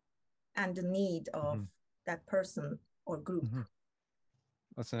too, and the need of that person or group.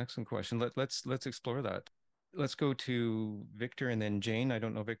 That's an excellent question. Let's explore that. Let's go to Victor and then Jane. I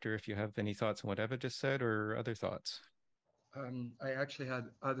don't know, Victor, if you have any thoughts on what Eva just said or other thoughts. I actually had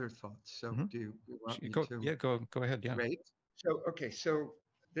other thoughts. So do you want me to? Yeah, go ahead. Yeah. Great. So, okay. So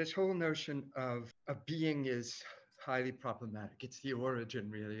this whole notion of a being is highly problematic. It's the origin,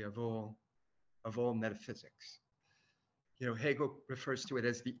 really, of all metaphysics. Hegel refers to it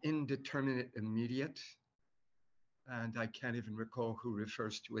as the indeterminate immediate. And I can't even recall who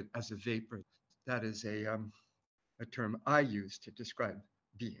refers to it as a vapor. That is a term I use to describe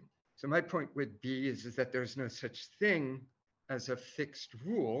being. So my point with B is that there's no such thing as a fixed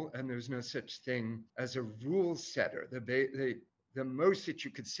rule, and there's no such thing as a rule setter. The most that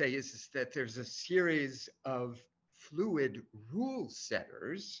you could say is that there's a series of fluid rule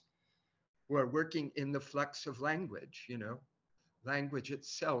setters who are working in the flux of language. Language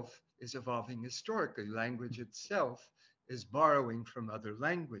itself is evolving historically. Language itself is borrowing from other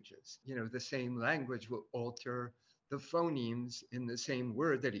languages. The same language will alter the phonemes in the same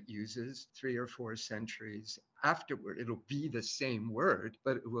word that it uses 3 or 4 centuries afterward. It'll be the same word,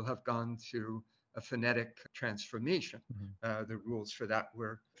 but it will have gone through a phonetic transformation. The rules for that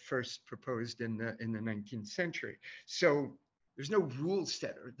were first proposed in the 19th century. So there's no rule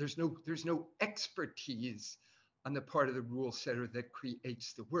setter. There's no expertise on the part of the rule setter that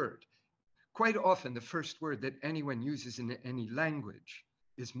creates the word. Quite often, the first word that anyone uses in any language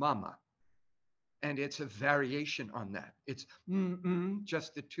is mama. And it's a variation on that. It's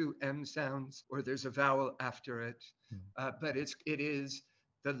just the 2 M sounds, or there's a vowel after it. But it is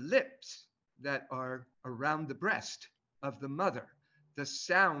the lips that are around the breast of the mother, the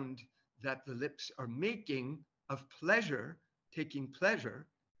sound that the lips are making of pleasure, taking pleasure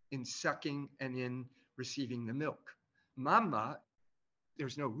in sucking and in receiving the milk. Mama,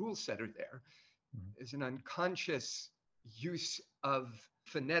 there's no rule setter there, is an unconscious use of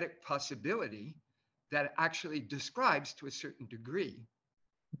phonetic possibility that actually describes to a certain degree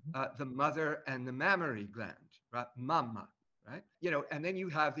the mother and the mammary gland, right? Mama, right? And then you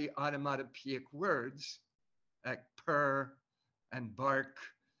have the onomatopoeic words like purr and bark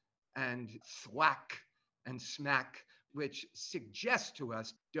and thwack and smack, which suggest to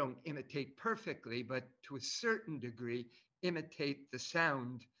us don't imitate perfectly, but to a certain degree imitate the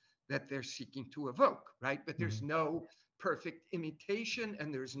sound that they're seeking to evoke, right? But there's no perfect imitation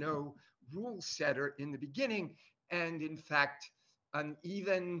and there's no rule setter in the beginning. And in fact,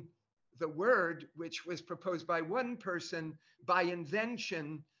 even the word, which was proposed by one person by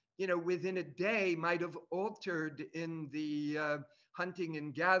invention, within a day might have altered in the hunting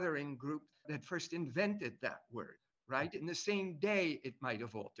and gathering group that first invented that word, right? In the same day, it might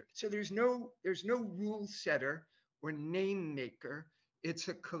have altered. So there's no rule setter or name maker. It's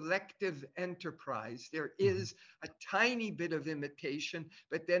a collective enterprise. There is a tiny bit of imitation,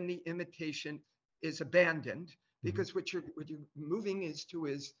 but then the imitation is abandoned because what you're moving is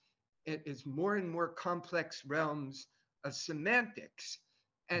more and more complex realms of semantics.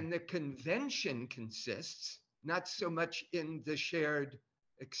 And the convention consists not so much in the shared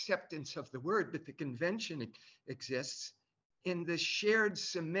acceptance of the word, but the convention exists in the shared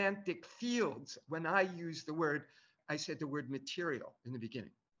semantic fields. When I use the word, I said the word material in the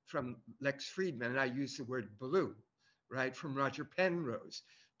beginning from Lex Friedman, and I used the word blue, right, from Roger Penrose.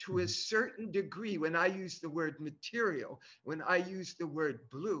 To a certain degree, when I use the word material, when I use the word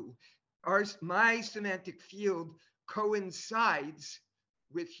blue, my semantic field coincides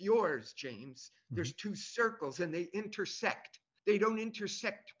with yours, James. There's two circles and they intersect. They don't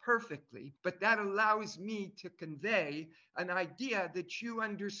intersect perfectly, but that allows me to convey an idea that you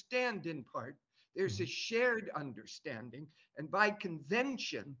understand in part. There's a shared understanding, and by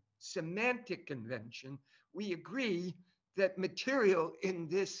convention, semantic convention, we agree that material in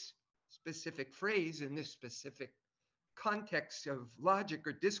this specific phrase, in this specific context of logic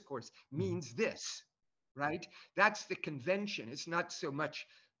or discourse means this, right? That's the convention. It's not so much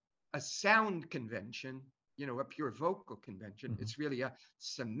a sound convention, a pure vocal convention. It's really a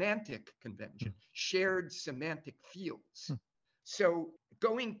semantic convention, shared semantic fields. So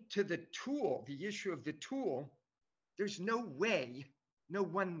going to the tool, the issue of the tool, there's no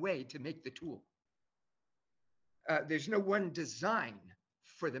one way to make the tool. There's no one design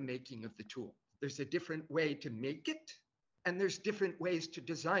for the making of the tool. There's a different way to make it, and there's different ways to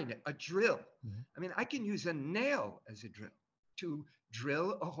design it. A drill. I mean, I can use a nail as a drill to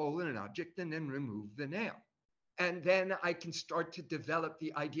drill a hole in an object and then remove the nail. And then I can start to develop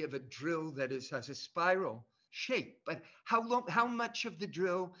the idea of a drill that has a spiral shape. But how much of the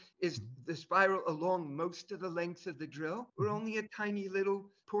drill is the spiral along most of the length of the drill, or only a tiny little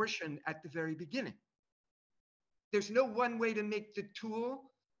portion at the very beginning? There's no one way to make the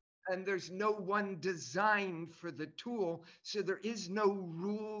tool, and there's no one design for the tool. So there is no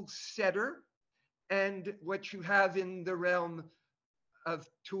rule setter. And what you have in the realm of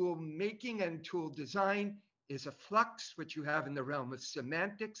tool making and tool design is a flux. What you have in the realm of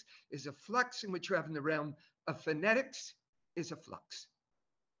semantics is a flux, and what you have in the realm of phonetics is a flux.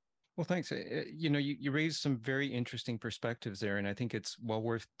 Well, thanks. You raised some very interesting perspectives there, and I think it's well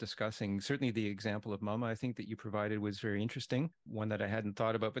worth discussing. Certainly the example of mama, I think that you provided was very interesting, one that I hadn't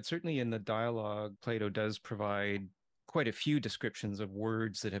thought about, but certainly in the dialogue, Plato does provide quite a few descriptions of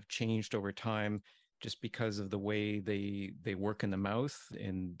words that have changed over time just because of the way they work in the mouth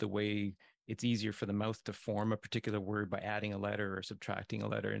and the way it's easier for the mouth to form a particular word by adding a letter or subtracting a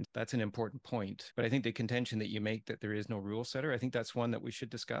letter. And that's an important point. But I think the contention that you make that there is no rule setter, I think that's one that we should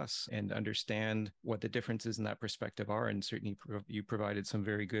discuss and understand what the differences in that perspective are. And certainly you provided some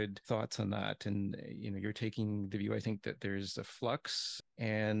very good thoughts on that. And, you're taking the view, I think, that there's a flux,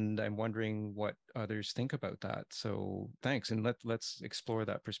 and I'm wondering what others think about that. So thanks. And let's explore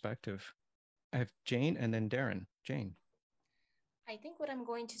that perspective. I have Jane and then Darren. Jane. I think what I'm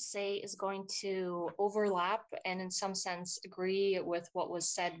going to say is going to overlap and in some sense agree with what was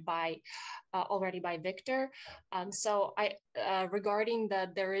said already by Victor. So regarding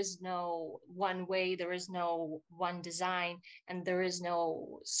that there is no one way, there is no one design, and there is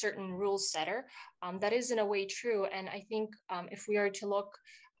no certain rule setter, that is in a way true. And I think if we are to look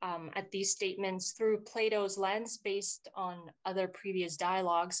at these statements through Plato's lens based on other previous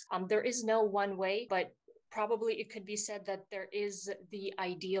dialogues, there is no one way, but probably it could be said that there is the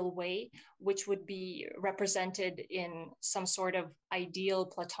ideal way, which would be represented in some sort of ideal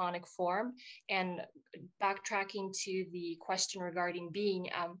Platonic form. And backtracking to the question regarding being,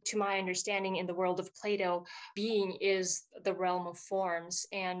 to my understanding in the world of Plato, being is the realm of forms.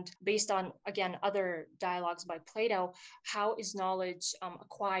 And based on, again, other dialogues by Plato, how is knowledge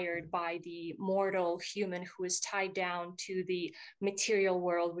acquired by the mortal human who is tied down to the material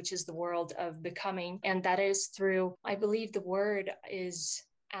world, which is the world of becoming? And that is through, I believe the word is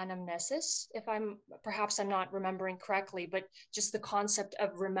anamnesis, if I'm not remembering correctly, but just the concept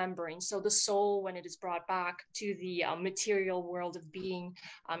of remembering. So the soul, when it is brought back to the material world of being,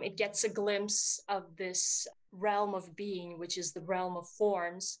 it gets a glimpse of this realm of being, which is the realm of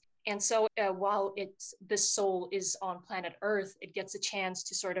forms. And so while the soul is on planet Earth, it gets a chance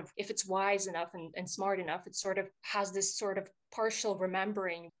to sort of, if it's wise enough and smart enough, it sort of has this sort of partial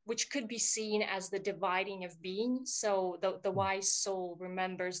remembering, which could be seen as the dividing of being. So the wise soul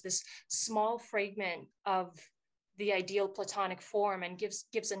remembers this small fragment of the ideal Platonic form and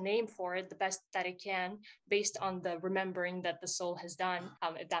gives a name for it the best that it can based on the remembering that the soul has done,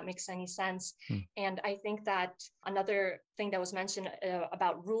 if that makes any sense. And I think that another thing that was mentioned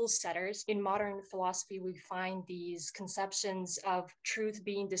about rule setters, in modern philosophy, we find these conceptions of truth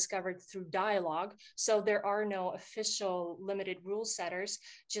being discovered through dialogue. So there are no official limited rule setters,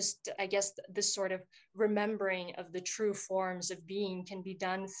 just I guess this sort of remembering of the true forms of being can be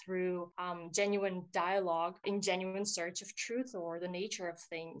done through genuine dialogue in genuine search of truth or the nature of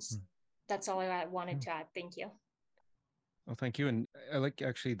things. That's all I wanted to add. Thank you. Well, thank you. And I like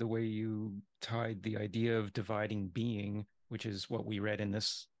actually the way you tied the idea of dividing being, which is what we read in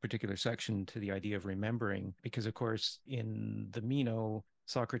this particular section, to the idea of remembering. Because, of course, in the Meno,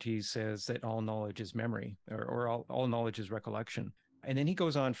 Socrates says that all knowledge is memory, or all knowledge is recollection. And then he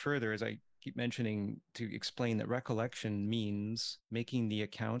goes on further, as I keep mentioning, to explain that recollection means making the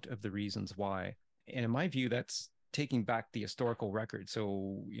account of the reasons why. And in my view, that's taking back the historical record.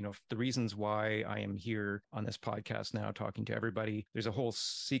 So, the reasons why I am here on this podcast now talking to everybody, there's a whole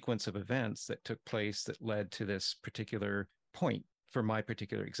sequence of events that took place that led to this particular point for my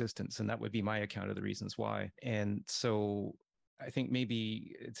particular existence. And that would be my account of the reasons why. And so I think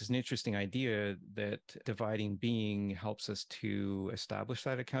maybe it's an interesting idea that dividing being helps us to establish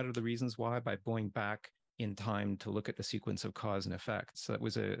that account of the reasons why by going back in time to look at the sequence of cause and effect. So that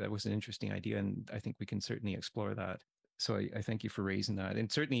was an interesting idea, and I think we can certainly explore that. So I thank you for raising that.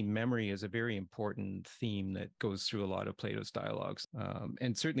 And certainly memory is a very important theme that goes through a lot of Plato's dialogues.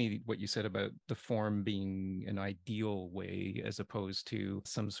 And certainly what you said about the form being an ideal way as opposed to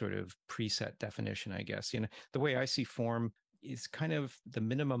some sort of preset definition, I guess. The way I see form is kind of the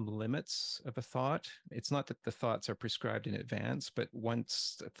minimum limits of a thought. It's not that the thoughts are prescribed in advance, but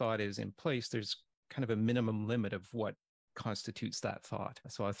once a thought is in place, there's kind of a minimum limit of what constitutes that thought.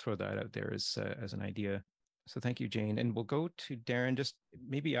 So I'll throw that out there as an idea. So thank you, Jane. And we'll go to Darren. Just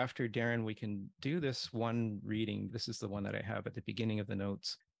maybe after Darren, we can do this one reading. This is the one that I have at the beginning of the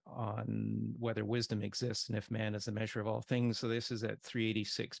notes on whether wisdom exists and if man is the measure of all things. So this is at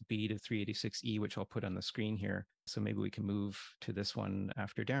 386B to 386E, which I'll put on the screen here. So maybe we can move to this one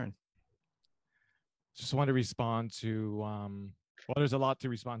after Darren. Just want to respond to, well, there's a lot to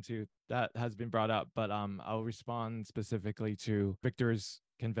respond to that has been brought up, but I'll respond specifically to Victor's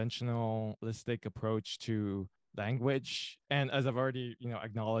conventionalistic approach to language. And as I've already,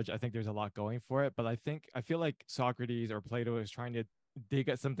 acknowledged, I think there's a lot going for it, but I feel like Socrates or Plato is trying to dig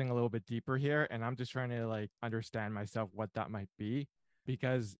at something a little bit deeper here. And I'm just trying to understand myself what that might be,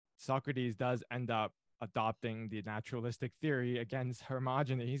 because Socrates does end up adopting the naturalistic theory against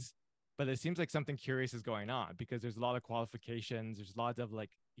Hermogenes, but it seems like something curious is going on because there's a lot of qualifications. There's lots of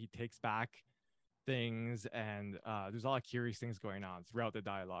he takes back things, and there's a lot of curious things going on throughout the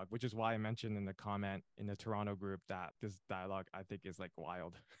dialogue, which is why I mentioned in the comment in the Toronto group that this dialogue I think is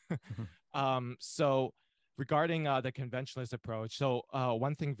wild. So regarding the conventionalist approach, so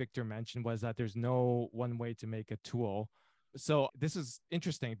one thing Victor mentioned was that there's no one way to make a tool. So this is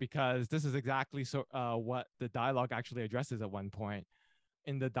interesting because this is exactly what the dialogue actually addresses at one point.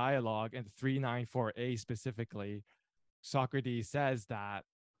 In the dialogue, in 394A specifically, Socrates says that,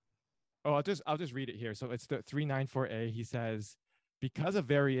 I'll just read it here. So it's the 394A. He says, because of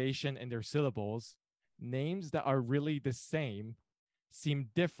variation in their syllables, names that are really the same seem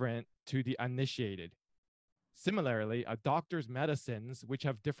different to the uninitiated. Similarly, a doctor's medicines, which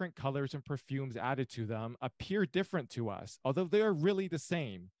have different colors and perfumes added to them, appear different to us, although they are really the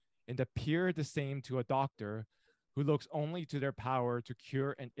same, and appear the same to a doctor who looks only to their power to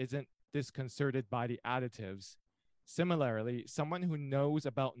cure and isn't disconcerted by the additives. Similarly, someone who knows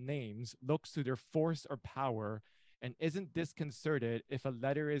about names looks to their force or power and isn't disconcerted if a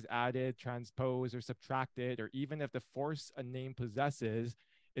letter is added, transposed, or subtracted, or even if the force a name possesses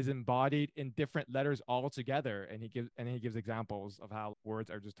is embodied in different letters altogether. And he gives examples of how words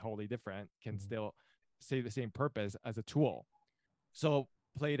are just totally different, can still say the same purpose as a tool. So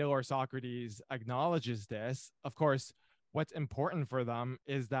Plato or Socrates acknowledges this. Of course, what's important for them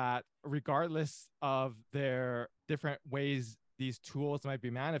is that regardless of their different ways these tools might be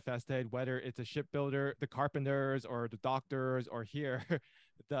manifested, whether it's a shipbuilder, the carpenters, or the doctors, or here,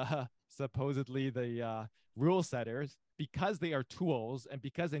 supposedly the rule setters, because they are tools and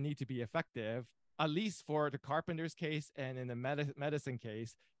because they need to be effective, at least for the carpenter's case and in the medicine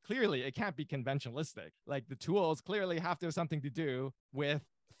case, clearly it can't be conventionalistic. The tools clearly have to have something to do with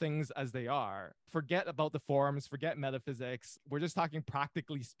things as they are. Forget about the forms, forget metaphysics. We're just talking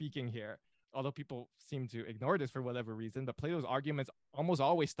practically speaking here. Although people seem to ignore this for whatever reason, but Plato's arguments almost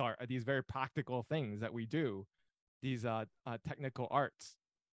always start at these very practical things that we do, these technical arts.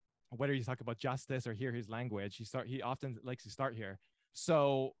 Whether you talk about justice or hear his language, he often likes to start here.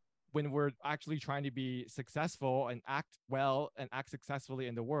 So when we're actually trying to be successful and act well and act successfully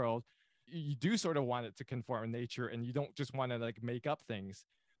in the world, you do sort of want it to conform to nature, and you don't just want to like make up things.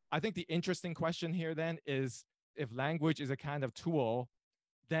 I think the interesting question here then is, if language is a kind of tool,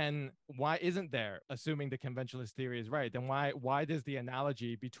 then why isn't there, assuming the conventionalist theory is right, then why does the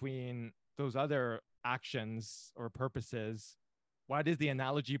analogy between those other actions or purposes, why does the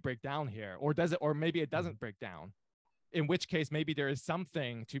analogy break down here? Or does it, or maybe it doesn't break down? In which case, maybe there is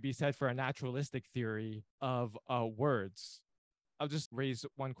something to be said for a naturalistic theory of words. I'll just raise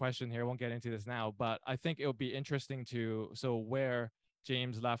one question here. I won't get into this now, but I think it'll be interesting so where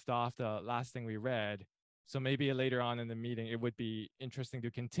James left off the last thing we read, so maybe later on in the meeting, it would be interesting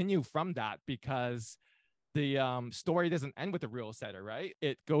to continue from that, because the story doesn't end with the rule setter, right?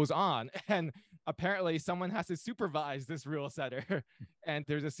 It goes on, and apparently someone has to supervise this rule setter. And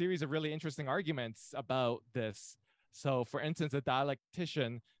there's a series of really interesting arguments about this. So for instance, a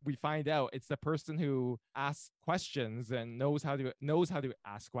dialectician, we find out it's the person who asks questions and knows how to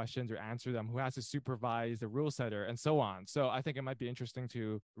ask questions or answer them, who has to supervise the rule setter, and so on. So I think it might be interesting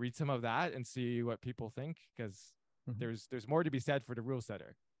to read some of that and see what people think, because there's more to be said for the rule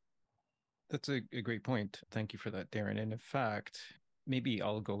setter. That's a great point. Thank you for that, Darren. And in fact, maybe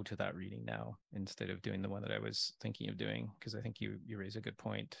I'll go to that reading now instead of doing the one that I was thinking of doing, because I think you raise a good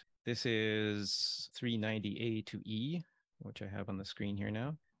point. This is 390A to E, which I have on the screen here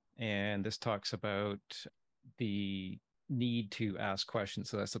now. And this talks about the need to ask questions.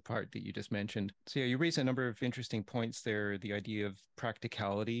 So that's the part that you just mentioned. So yeah, you raise a number of interesting points there. The idea of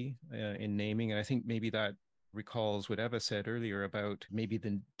practicality in naming. And I think maybe that recalls what Eva said earlier about maybe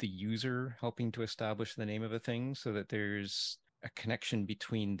the user helping to establish the name of a thing, so that there's a connection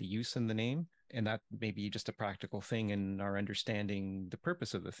between the use and the name. And that may be just a practical thing in our understanding the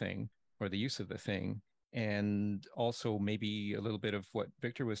purpose of the thing or the use of the thing. And also maybe a little bit of what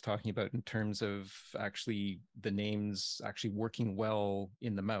Victor was talking about in terms of actually the names actually working well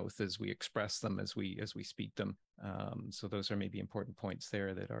in the mouth as we express them, as we speak them. So those are maybe important points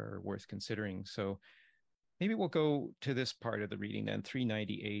there that are worth considering. So maybe we'll go to this part of the reading then,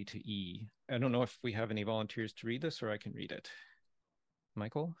 390A to E. I don't know if we have any volunteers to read this, or I can read it.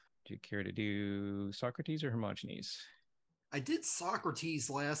 Michael, do you care to do Socrates or Hermogenes? I did Socrates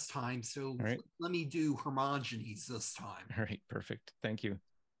last time, so let me do Hermogenes this time. All right, perfect. Thank you.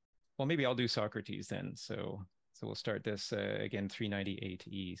 Well, maybe I'll do Socrates then. So we'll start this again, 390A to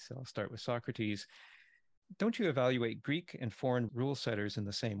E. So I'll start with Socrates. Don't you evaluate Greek and foreign rule setters in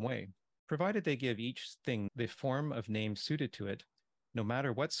the same way? Provided they give each thing the form of name suited to it, no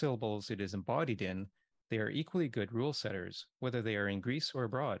matter what syllables it is embodied in, they are equally good rule setters, whether they are in Greece or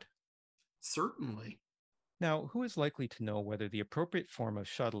abroad. Certainly. Now, who is likely to know whether the appropriate form of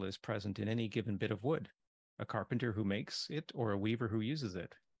shuttle is present in any given bit of wood? A carpenter who makes it, or a weaver who uses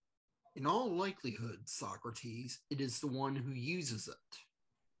it? In all likelihood, Socrates, it is the one who uses it.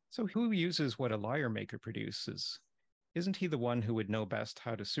 So who uses what a lyre maker produces? Isn't he the one who would know best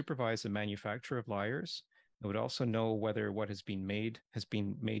how to supervise the manufacture of lyres, and would also know whether what has been made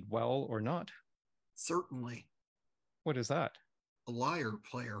well or not? Certainly. What is that? A lyre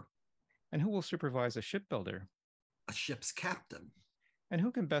player. And who will supervise a shipbuilder? A ship's captain. And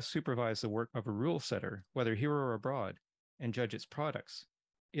who can best supervise the work of a rule setter, whether here or abroad, and judge its products?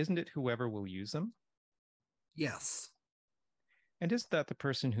 Isn't it whoever will use them? Yes. And isn't that the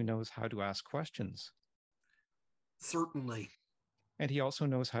person who knows how to ask questions? Certainly. And he also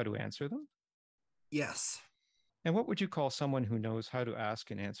knows how to answer them? Yes. And what would you call someone who knows how to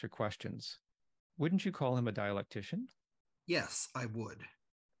ask and answer questions? Wouldn't you call him a dialectician? Yes, I would.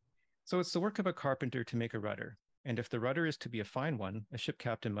 So it's the work of a carpenter to make a rudder, and if the rudder is to be a fine one, a ship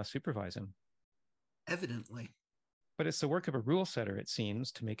captain must supervise him. Evidently. But it's the work of a rule setter, it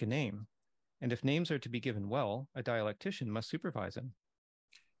seems, to make a name, and if names are to be given well, a dialectician must supervise him.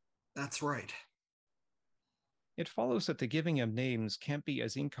 That's right. It follows that the giving of names can't be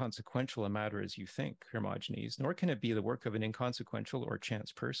as inconsequential a matter as you think, Hermogenes, nor can it be the work of an inconsequential or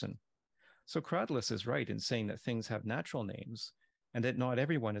chance person. So Cratylus is right in saying that things have natural names, and that not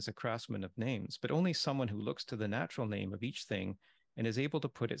everyone is a craftsman of names, but only someone who looks to the natural name of each thing and is able to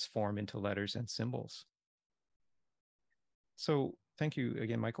put its form into letters and symbols. So thank you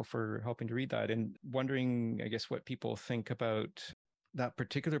again, Michael, for helping to read that, and wondering, I guess, what people think about that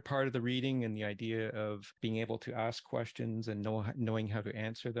particular part of the reading and the idea of being able to ask questions and knowing how to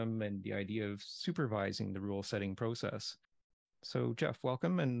answer them, and the idea of supervising the rule setting process. So Jeff,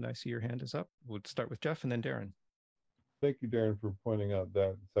 welcome. And I see your hand is up. We'll start with Jeff and then Darren. Thank you, Darren, for pointing out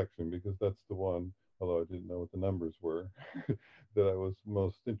that section, because that's the one, although I didn't know what the numbers were, that I was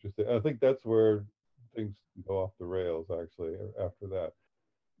most interested. I think that's where things go off the rails, actually, after that.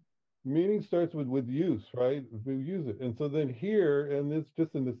 Meaning starts with use, right? We use it. And so then here, and it's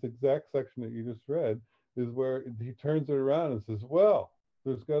just in this exact section that you just read, is where he turns it around and says, well,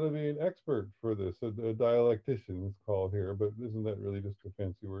 there's got to be an expert for this. A dialectician is called here, but isn't that really just a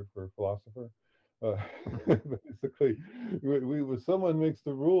fancy word for a philosopher? Basically, someone makes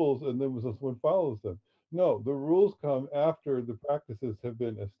the rules and then someone follows them. No, the rules come after the practices have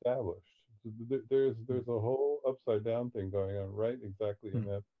been established. There's a whole upside down thing going on right exactly in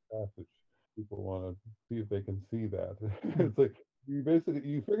that passage. People want to see if they can see that. It's like you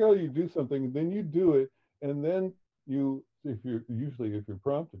figure out how you do something, then you do it, and then if you're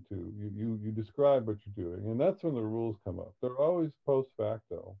prompted to, you describe what you're doing, and that's when the rules come up. They're always post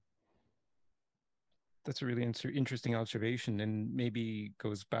facto. That's a really interesting observation, and maybe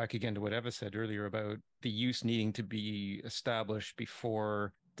goes back again to what Eva said earlier about the use needing to be established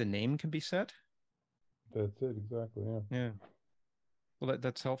before the name can be set. That's it, exactly. Yeah. Well,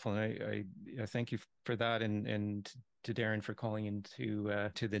 that's helpful, and I thank you for that, and to Darren for calling into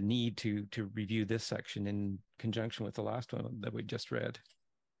to the need to review this section in conjunction with the last one that we just read.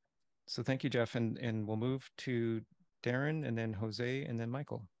 So thank you, Jeff, and we'll move to Darren, and then Jose, and then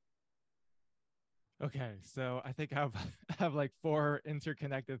Michael. Okay, so I think I have like 4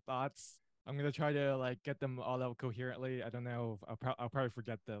 interconnected thoughts. I'm gonna try to like get them all out coherently. I don't know. I'll probably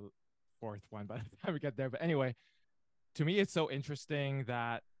forget the 4th one by the time we get there. But anyway, to me, it's so interesting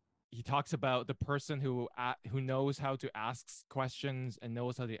that he talks about the person who knows how to ask questions and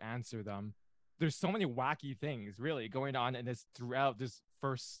knows how to answer them. There's so many wacky things really going on in this throughout this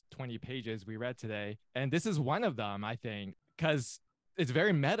first 20 pages we read today, and this is one of them, I think, because it's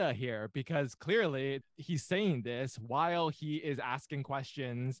very meta here, because clearly he's saying this while he is asking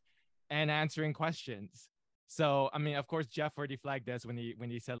questions and answering questions. So, I mean, of course, Jeff already flagged this when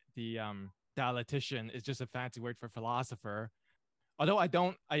he said the dialectician is just a fancy word for philosopher. Although I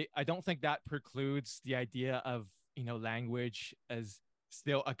don't think that precludes the idea of, language as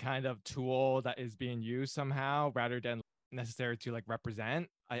still a kind of tool that is being used somehow rather than necessary to like represent.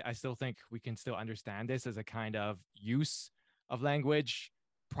 I still think we can still understand this as a kind of use of language.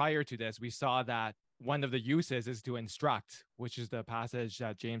 Prior to this, we saw that one of the uses is to instruct, which is the passage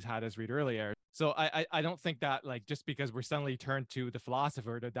that James had us read earlier. So I don't think that like just because we're suddenly turned to the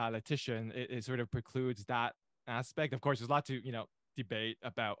philosopher, the dialectician, it sort of precludes that aspect. Of course, there's a lot to debate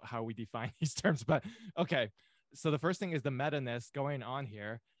about how we define these terms, but okay. So the first thing is the meta-ness going on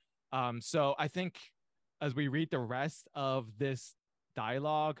here. So I think as we read the rest of this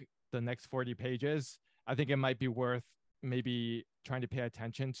dialogue, the next 40 pages, I think it might be worth maybe trying to pay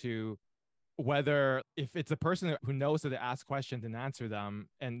attention to whether if it's a person who knows how to ask questions and answer them,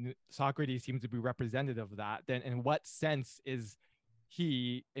 and Socrates seems to be representative of that, then in what sense is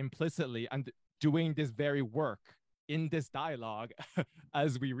he implicitly doing this very work in this dialogue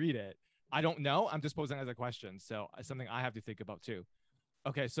as we read it? I don't know. I'm just posing as a question. So it's something I have to think about too.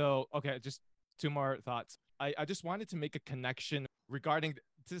 Okay, just 2 more thoughts. I just wanted to make a connection regarding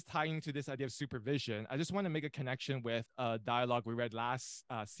just tying to this idea of supervision. I just want to make a connection with a dialogue we read last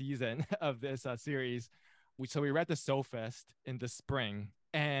season of this series. So we read The Sophist in the spring.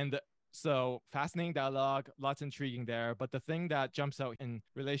 And so fascinating dialogue, lots intriguing there. But the thing that jumps out in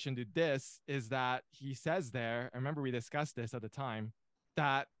relation to this is that he says there, I remember we discussed this at the time,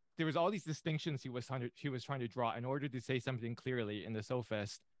 that there was all these distinctions he was trying to draw in order to say something clearly in The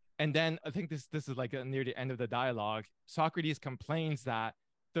Sophist. And then I think this is like near the end of the dialogue, Socrates complains that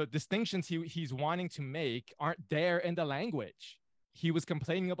the distinctions he's wanting to make aren't there in the language. He was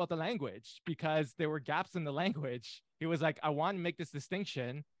complaining about the language because there were gaps in the language. He was like, I want to make this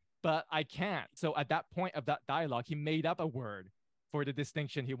distinction, but I can't. So at that point of that dialogue, he made up a word for the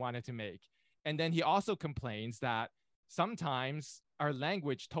distinction he wanted to make. And then he also complains that sometimes our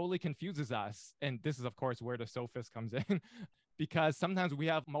language totally confuses us. And this is, of course, where the sophist comes in. Because sometimes we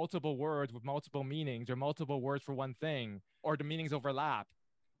have multiple words with multiple meanings, or multiple words for one thing, or the meanings overlap.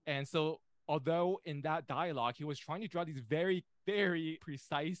 And so although in that dialogue, he was trying to draw these very, very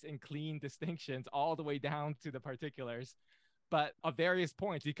precise and clean distinctions all the way down to the particulars, but at various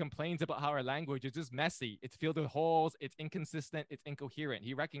points, he complains about how our language is just messy. It's filled with holes. It's inconsistent. It's incoherent.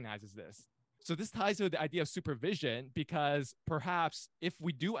 He recognizes this. So this ties to the idea of supervision, because perhaps if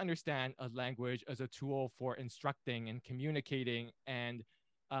we do understand a language as a tool for instructing and communicating and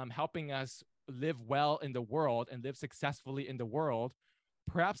helping us live well in the world and live successfully in the world,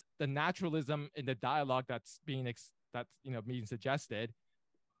 perhaps the naturalism in the dialogue that's being being suggested.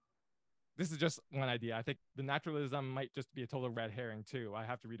 This is just one idea. I think the naturalism might just be a total red herring too. I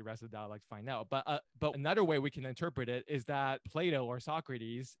have to read the rest of the dialogue to find out. But another way we can interpret it is that Plato or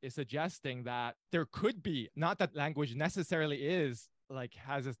Socrates is suggesting that there could be, not that language necessarily is like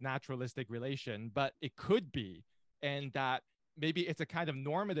has this naturalistic relation, but it could be, and that maybe it's a kind of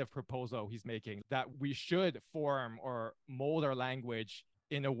normative proposal he's making, that we should form or mold our language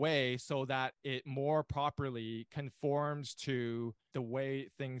in a way so that it more properly conforms to the way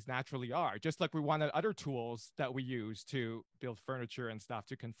things naturally are. Just like we wanted other tools that we use to build furniture and stuff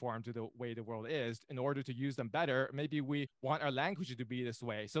to conform to the way the world is, in order to use them better, maybe we want our language to be this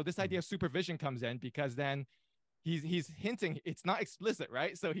way. So this idea of supervision comes in, because then he's hinting, it's not explicit,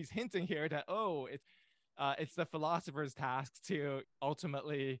 right? So he's hinting here that, it's the philosopher's task to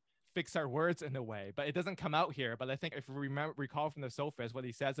ultimately fix our words in a way, but it doesn't come out here. But I think if we recall from the Sophist what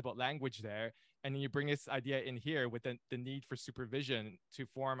he says about language there, and then you bring this idea in here with the need for supervision to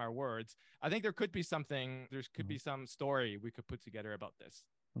form our words, I think there could be be some story we could put together about this.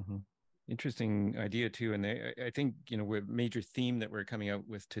 Mm-hmm. Interesting idea too. And I think, a major theme that we're coming out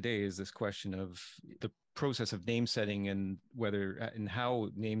with today is this question of the process of name setting and whether and how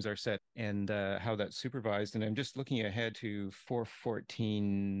names are set and how that's supervised. And I'm just looking ahead to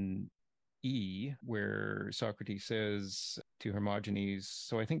 414E, where Socrates says to Hermogenes,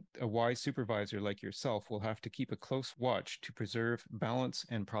 "So I think a wise supervisor like yourself will have to keep a close watch to preserve balance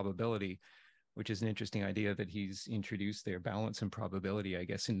and probability," which is an interesting idea that he's introduced there, balance and probability, I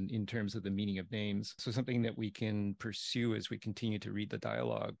guess, in terms of the meaning of names. So something that we can pursue as we continue to read the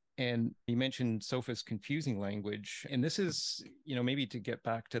dialogue. And you mentioned Sophist confusing language. And this is, maybe to get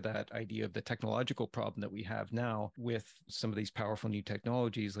back to that idea of the technological problem that we have now with some of these powerful new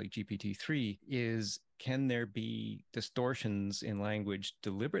technologies like GPT-3 is, can there be distortions in language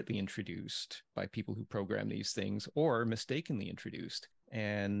deliberately introduced by people who program these things or mistakenly introduced?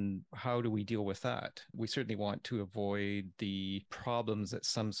 And how do we deal with that? We certainly want to avoid the problems that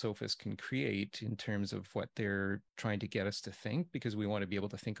some sophists can create in terms of what they're trying to get us to think, because we want to be able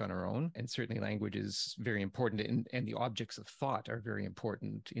to think on our own. And certainly language is very important, and the objects of thought are very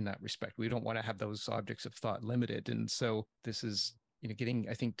important in that respect. We don't want to have those objects of thought limited. And so this is getting,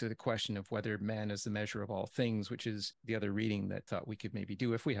 I think, to the question of whether man is the measure of all things, which is the other reading that thought we could maybe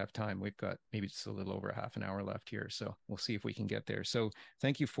do if we have time. We've got maybe just a little over half an hour left here, so we'll see if we can get there. So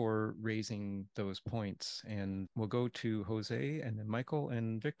thank you for raising those points, and we'll go to Jose and then Michael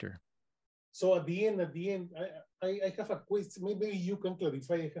and Victor. So at the end, I have a question. Maybe you can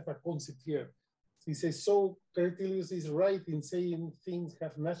clarify. I have a concept here. He says, so Tertullius is right in saying things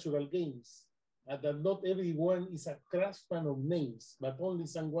have natural gains, and that not everyone is a craftsman of names, but only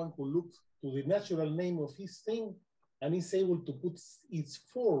someone who looks to the natural name of his thing and is able to put its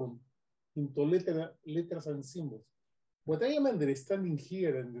form into letters and symbols. What I am understanding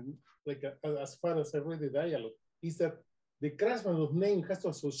here, and as far as I read the dialogue, is that the craftsman of name has to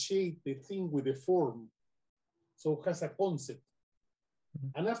associate the thing with the form, so has a concept.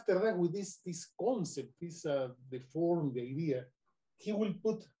 And after that, with this concept, the form, the idea, he will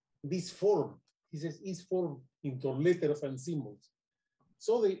put this form. He says, is form into letters and symbols.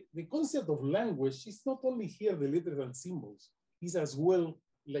 So the concept of language is not only here the letters and symbols, it's as well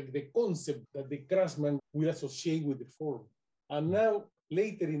like the concept that the craftsman will associate with the form. And now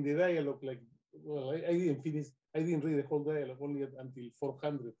later in the dialogue, I didn't read the whole dialogue, only until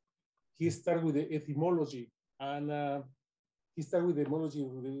 400. He started with the etymology, and he started with the etymology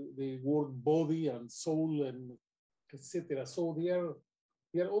of the word body and soul and etc. So there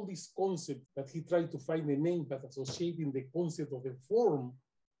are all these concepts that he tried to find a name, but associating the concept of the form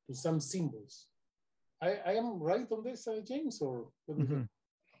to some symbols. I am right on this, James, or what do you think?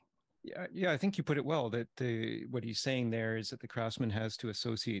 Yeah, I think you put it well, that what he's saying there is that the craftsman has to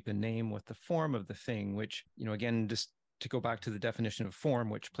associate the name with the form of the thing, which, again, just to go back to the definition of form,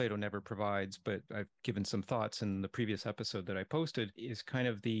 which Plato never provides, but I've given some thoughts in the previous episode that I posted, is kind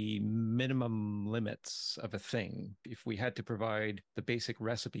of the minimum limits of a thing. If we had to provide the basic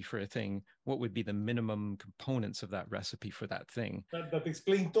recipe for a thing, what would be the minimum components of that recipe for that thing? That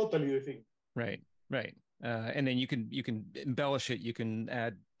explains totally the thing. Right. And then you can embellish it, you can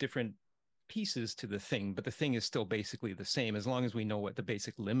add different pieces to the thing, but the thing is still basically the same as long as we know what the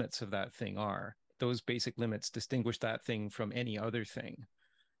basic limits of that thing are. Those basic limits distinguish that thing from any other thing.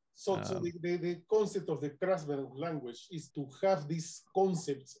 So the concept of the craftsman language is to have these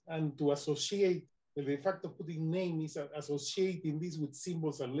concepts and to associate the fact of putting name is associating this with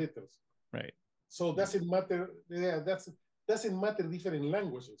symbols and letters. Right. So doesn't matter. Yeah, doesn't matter different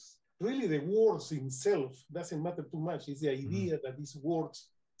languages. Really, the words itself doesn't matter too much. It's the idea that these words,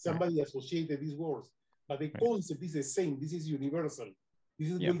 somebody associated these words, but the concept is the same. This is universal. This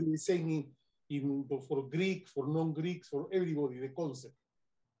is will be the same for Greek, for non-Greeks, for everybody. The concept.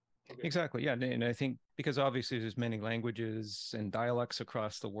 Okay. Exactly. Yeah. And I think because obviously there's many languages and dialects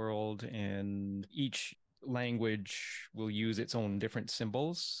across the world, and each language will use its own different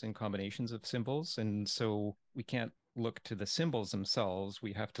symbols and combinations of symbols. And so we can't look to the symbols themselves.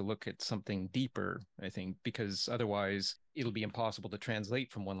 We have to look at something deeper, I think, because otherwise it'll be impossible to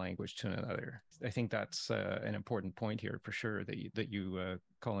translate from one language to another. I think that's an important point here for sure that you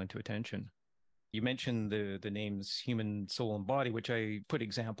call into attention. You mentioned the names human, soul, and body, which I put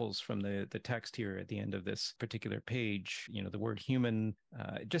examples from the text here at the end of this particular page. You know, the word human,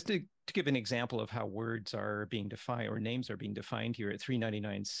 just to give an example of how words are being defined or names are being defined here at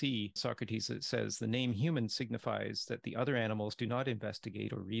 399C, Socrates says the name human signifies that the other animals do not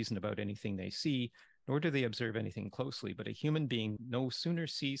investigate or reason about anything they see, nor do they observe anything closely, but a human being no sooner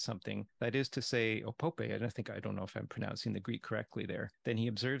sees something, that is to say, opope, I don't know if I'm pronouncing the Greek correctly there, then he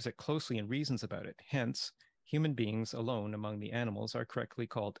observes it closely and reasons about it. Hence, human beings alone among the animals are correctly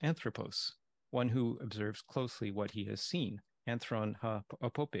called anthropos, one who observes closely what he has seen, anthron ha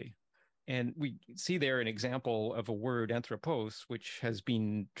opope. And we see there an example of a word anthropos, which has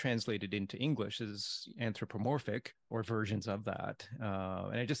been translated into English as anthropomorphic or versions of that.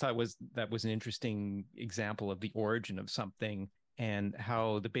 And I just thought that was an interesting example of the origin of something and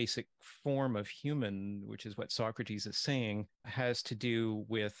how the basic form of human, which is what Socrates is saying, has to do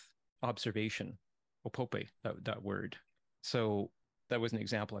with observation, opope, that word. So that was an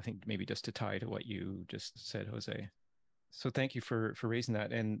example, I think, maybe just to tie to what you just said, Jose. So thank you for raising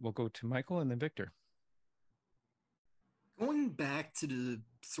that, and we'll go to Michael and then Victor. Going back to the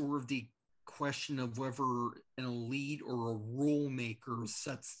sort of the question of whether an elite or a rule maker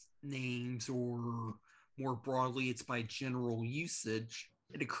sets names, or more broadly, it's by general usage,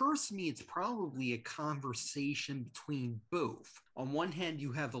 it occurs to me it's probably a conversation between both. On one hand,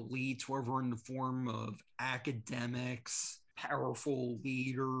 you have elites, whether in the form of academics, powerful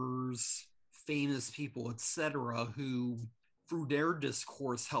leaders, famous people, etc., who through their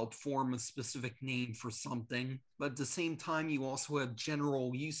discourse help form a specific name for something. But at the same time, you also have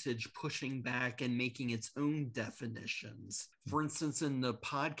general usage pushing back and making its own definitions. For instance, in the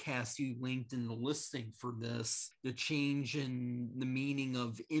podcast you linked in the listing for this, the change in the meaning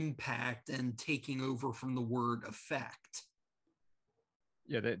of impact and taking over from the word effect.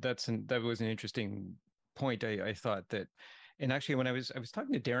 Yeah, that was an interesting point. I thought that. And actually, when I was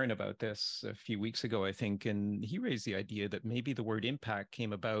talking to Darren about this a few weeks ago, I think, and he raised the idea that maybe the word impact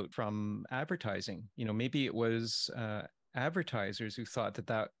came about from advertising. You know, maybe it was advertisers who thought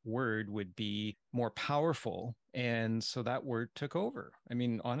that word would be more powerful, and so that word took over. I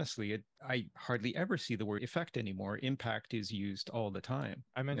mean, honestly, I hardly ever see the word effect anymore. Impact is used all the time.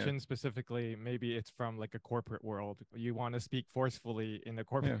 I mentioned specifically, maybe it's from like a corporate world. You want to speak forcefully in the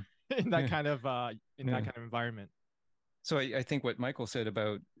corporate in that kind of that kind of environment. So I think what Michael said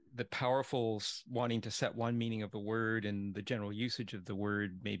about the powerful wanting to set one meaning of a word and the general usage of the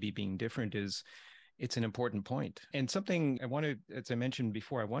word maybe being different it's an important point. And something I wanted, as I mentioned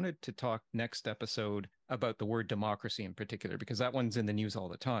before, I wanted to talk next episode about the word democracy in particular, because that one's in the news all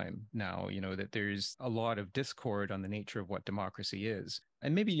the time now, you know, that there's a lot of discord on the nature of what democracy is.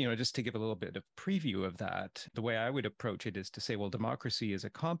 And maybe, you know, just to give a little bit of preview of that, the way I would approach it is to say, well, democracy is a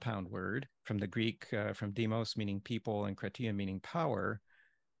compound word from the Greek, from demos meaning people and kratia meaning power,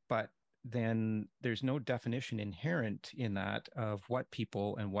 but then there's no definition inherent in that of what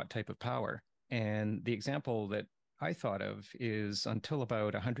people and what type of power. And the example that I thought of is until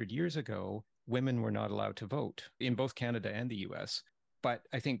about 100 years ago, women were not allowed to vote in both Canada and the US. But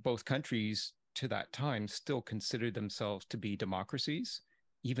I think both countries to that time still considered themselves to be democracies,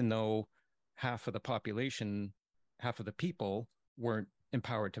 even though half of the population, half of the people weren't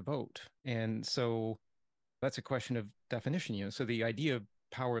empowered to vote. And so that's a question of definition, you know. So the idea of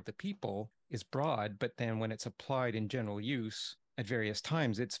power of the people is broad, but then when it's applied in general use at various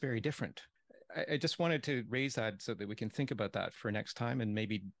times, it's very different. I just wanted to raise that so that we can think about that for next time and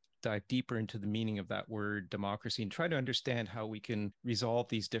maybe dive deeper into the meaning of that word democracy and try to understand how we can resolve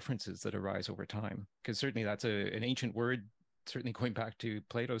these differences that arise over time. Because certainly that's an ancient word, certainly going back to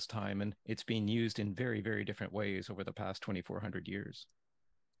Plato's time, and it's being used in very, very different ways over the past 2,400 years.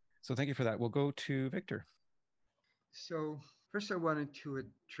 So thank you for that. We'll go to Victor. So First, I wanted to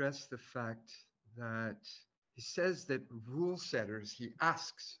address the fact that he says that rule setters, he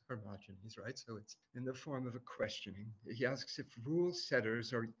asks Hermogenes, right? So it's in the form of a questioning. He asks if rule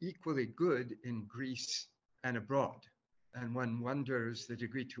setters are equally good in Greece and abroad. And one wonders the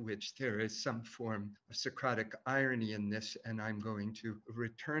degree to which there is some form of Socratic irony in this. And I'm going to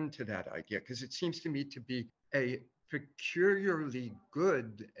return to that idea because it seems to me to be a peculiarly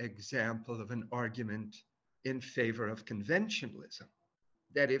good example of an argument in favor of conventionalism.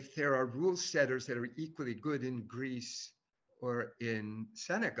 That if there are rule setters that are equally good in Greece or in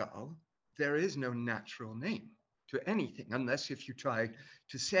Senegal, there is no natural name to anything, unless if you try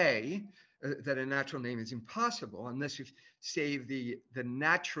to say that a natural name is impossible, unless you say the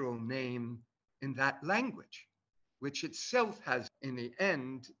natural name in that language, which itself has, in the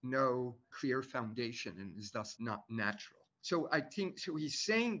end, no clear foundation and is thus not natural. So I think, so he's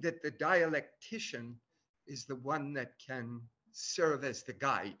saying that the dialectician is the one that can serve as the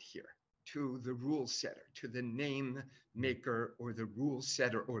guide here to the rule setter, to the name maker or the rule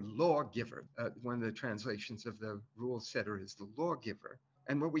setter or lawgiver. One of the translations of the rule setter is the lawgiver.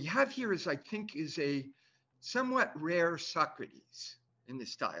 And what we have here is, I think, is a somewhat rare Socrates in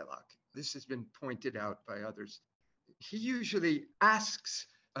this dialogue. This has been pointed out by others. He usually asks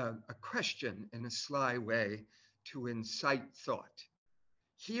a question in a sly way to incite thought.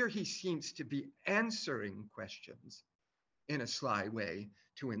 Here he seems to be answering questions in a sly way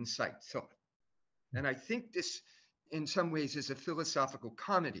to incite thought. And I think this, in some ways, is a philosophical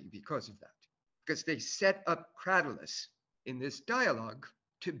comedy because of that, because they set up Cratylus in this dialogue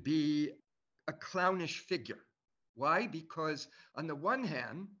to be a clownish figure. Why? Because on the one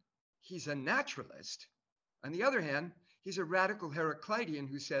hand, he's a naturalist. On the other hand, he's a radical Heraclitean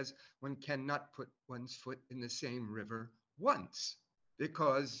who says one cannot put one's foot in the same river once,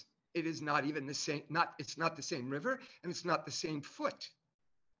 because it is not even the same, it's not the same river and it's not the same foot.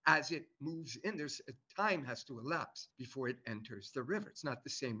 As it moves in, there's a time has to elapse before it enters the river. It's not the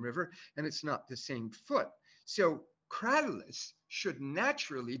same river and it's not the same foot. So Cratylus should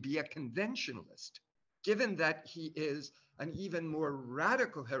naturally be a conventionalist, given that he is an even more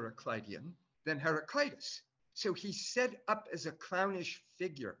radical Heraclitean than Heraclitus. So he's set up as a clownish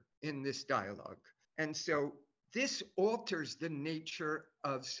figure in this dialogue. And so this alters the nature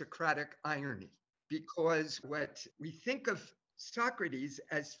of Socratic irony, because what we think of Socrates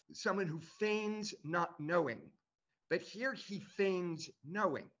as someone who feigns not knowing, but here he feigns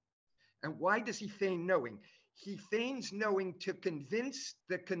knowing. And why does he feign knowing? He feigns knowing to convince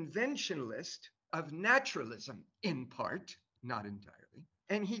the conventionalist of naturalism in part, not entirely.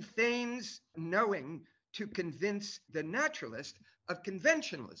 And he feigns knowing to convince the naturalist of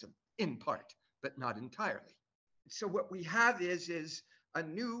conventionalism in part, but not entirely. So what we have is a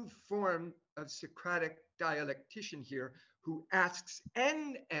new form of Socratic dialectician here who asks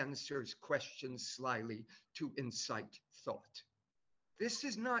and answers questions slyly to incite thought. This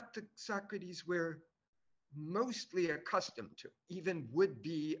is not the Socrates we're mostly accustomed to, even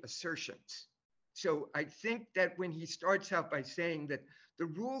would-be assertions. So I think that when he starts out by saying that the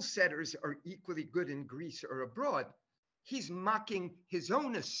rule setters are equally good in Greece or abroad, he's mocking his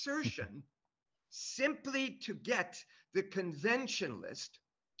own assertion simply to get the conventionalist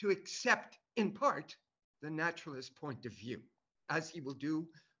to accept, in part, the naturalist point of view, as he will do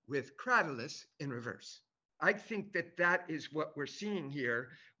with Cratylus in reverse. I think that that is what we're seeing here.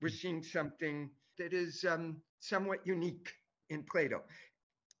 We're seeing something that is somewhat unique in Plato.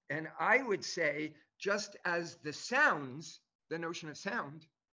 And I would say, just as the sounds, the notion of sound,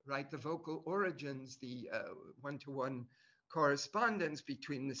 right, the vocal origins, the one-to-one correspondence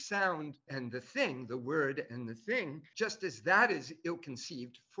between the sound and the thing, the word and the thing, just as that is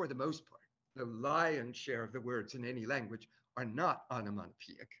ill-conceived for the most part. The lion's share of the words in any language are not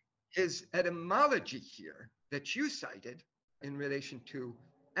onomatopoeic. His etymology here that you cited in relation to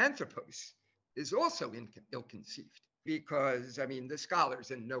anthropos is also ill-conceived, because, I mean, the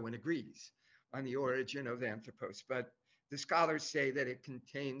scholars, and no one agrees on the origin of anthropos, but the scholars say that it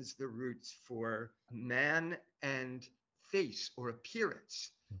contains the roots for man and face or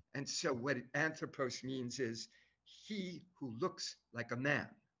appearance. And so what anthropos means is he who looks like a man.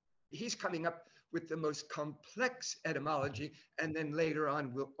 He's coming up with the most complex etymology, and then later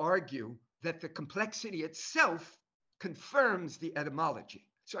on will argue that the complexity itself confirms the etymology.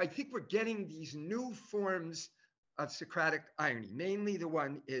 So I think we're getting these new forms of Socratic irony. Mainly the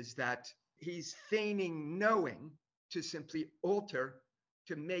one is that he's feigning knowing to simply alter,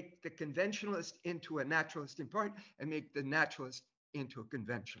 to make the conventionalist into a naturalist in part and make the naturalist into a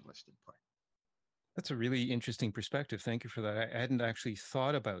conventionalist in part. That's a really interesting perspective. Thank you for that. I hadn't actually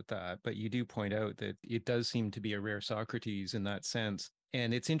thought about that, but you do point out that it does seem to be a rare Socrates in that sense.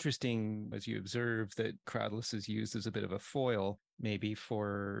 And it's interesting, as you observe, that Cratylus is used as a bit of a foil, maybe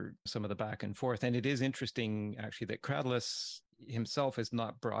for some of the back and forth. And it is interesting, actually, that Cratylus himself is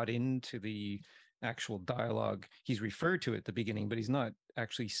not brought into the actual dialogue. He's referred to at the beginning, but he's not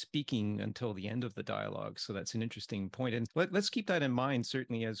actually speaking until the end of the dialogue. So that's an interesting point. And let's keep that in mind,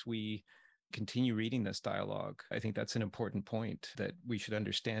 certainly, as we continue reading this dialogue. I think that's an important point that we should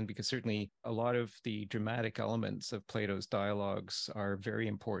understand, because certainly a lot of the dramatic elements of Plato's dialogues are very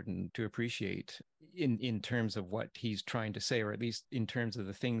important to appreciate in terms of what he's trying to say, or at least in terms of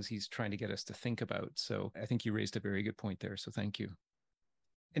the things he's trying to get us to think about. So I think you raised a very good point there. So thank you.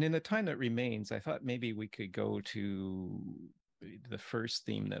 And in the time that remains, I thought maybe we could go to the first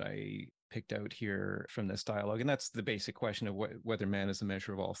theme that I picked out here from this dialogue, and that's the basic question of whether man is the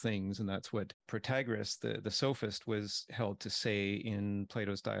measure of all things. And that's what Protagoras, the sophist, was held to say in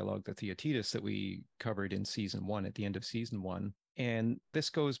Plato's dialogue, the Theaetetus, that we covered in season 1, at the end of season 1. And this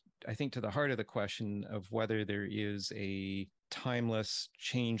goes, I think, to the heart of the question of whether there is a timeless,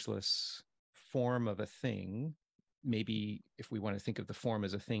 changeless form of a thing. Maybe if we want to think of the form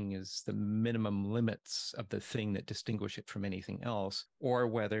as a thing as the minimum limits of the thing that distinguish it from anything else, or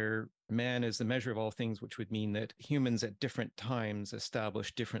whether man is the measure of all things, which would mean that humans at different times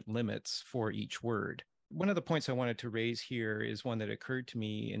establish different limits for each word. One of the points I wanted to raise here is one that occurred to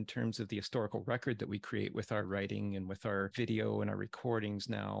me in terms of the historical record that we create with our writing and with our video and our recordings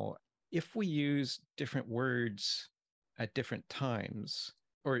now. If we use different words at different times,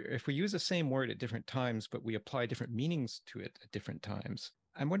 or if we use the same word at different times, but we apply different meanings to it at different times,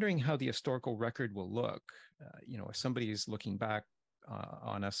 I'm wondering how the historical record will look. If somebody is looking back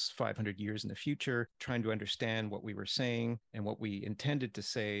on us 500 years in the future, trying to understand what we were saying and what we intended to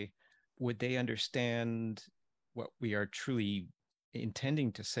say, would they understand what we are truly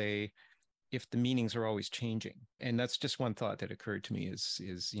intending to say if the meanings are always changing? And that's just one thought that occurred to me is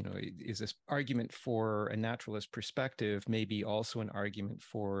this argument for a naturalist perspective maybe also an argument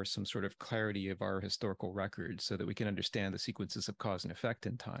for some sort of clarity of our historical record so that we can understand the sequences of cause and effect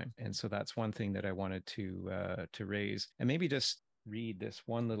in time. And so that's one thing that I wanted to raise, and maybe just read this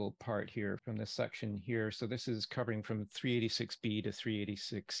one little part here from this section here. So this is covering from 386b to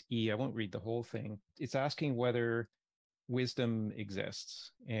 386e. I won't read the whole thing. It's asking whether wisdom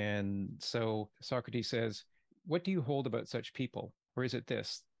exists. And so Socrates says, what do you hold about such people? Or is it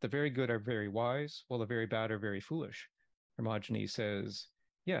this, the very good are very wise, while the very bad are very foolish? Hermogenes says,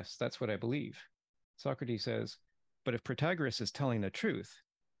 yes, that's what I believe. Socrates says, but if Protagoras is telling the truth,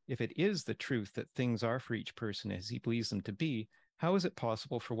 if it is the truth that things are for each person as he believes them to be, how is it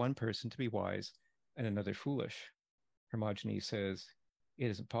possible for one person to be wise and another foolish? Hermogenes says, it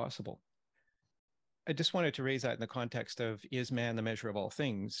isn't possible. I just wanted to raise that in the context of, is man the measure of all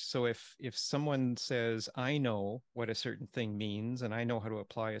things? So if someone says, I know what a certain thing means and I know how to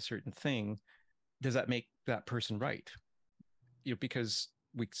apply a certain thing, does that make that person right? Because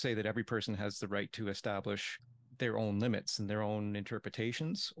we say that every person has the right to establish their own limits and their own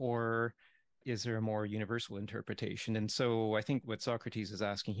interpretations, or is there a more universal interpretation? And so I think what Socrates is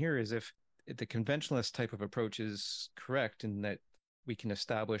asking here is if the conventionalist type of approach is correct in that we can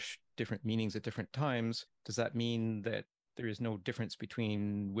establish different meanings at different times, does that mean that there is no difference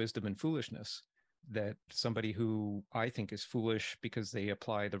between wisdom and foolishness? That somebody who I think is foolish because they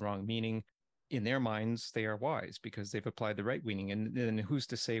apply the wrong meaning, in their minds, they are wise because they've applied the right meaning. And then who's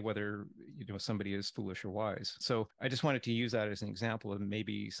to say whether somebody is foolish or wise? So I just wanted to use that as an example of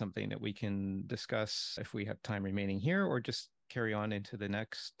maybe something that we can discuss if we have time remaining here, or just carry on into the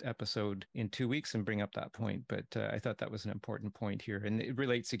next episode in 2 weeks and bring up that point. But I thought that was an important point here, and it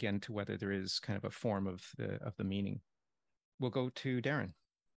relates again to whether there is kind of a form of the meaning. We'll go to Darren.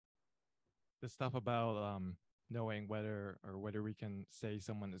 The stuff about knowing whether we can say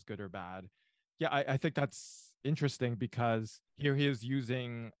someone is good or bad. Yeah, I think that's interesting because here he is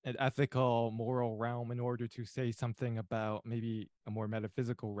using an ethical, moral realm in order to say something about maybe a more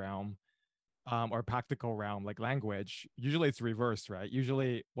metaphysical realm. Or practical realm, like language. Usually it's reversed, right?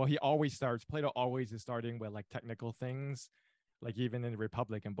 Usually, Plato always is starting with like technical things, like even in the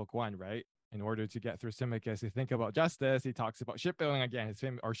Republic in book 1, right? In order to get through Symmachus, you think about justice, he talks about shipbuilding again,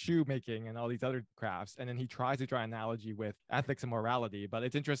 or shoemaking and all these other crafts. And then he tries to draw an analogy with ethics and morality. But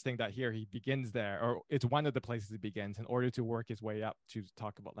it's interesting that here he begins there, or it's one of the places he begins in order to work his way up to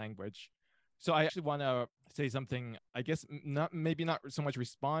talk about language. So I actually want to say something, I guess, maybe not so much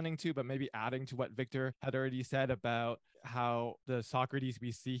responding to, but maybe adding to what Victor had already said about how the Socrates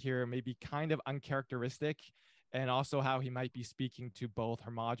we see here may be kind of uncharacteristic and also how he might be speaking to both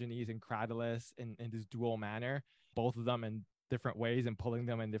Hermogenes and Cratylus in this dual manner, both of them in different ways and pulling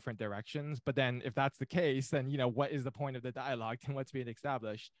them in different directions. But then if that's the case, then, you know, what is the point of the dialogue and what's being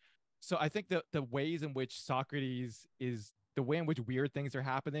established? So I think the ways in which Socrates is, the way in which weird things are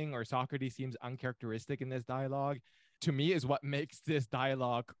happening, or Socrates seems uncharacteristic in this dialogue, to me is what makes this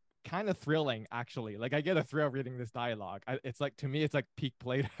dialogue kind of thrilling, actually. Like, I get a thrill reading this dialogue. It's like, to me, it's like peak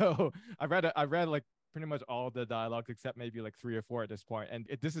Plato. I read like pretty much all the dialogues except maybe like 3 or 4 at this point. And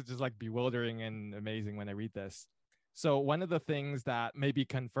this is just like bewildering and amazing when I read this. So one of the things that maybe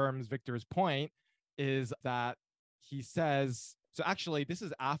confirms Victor's point is that he says, so actually this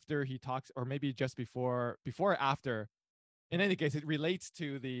is after he talks, or maybe just before or after. In any case, it relates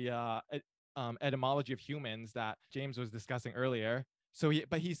to the etymology of humans that James was discussing earlier. So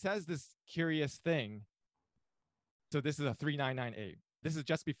he says this curious thing. So this is a 399A. This is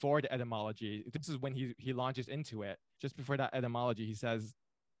just before the etymology. This is when he launches into it. Just before that etymology, he says,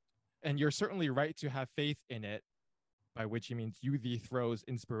 and you're certainly right to have faith in it, by which he means Euthyphro's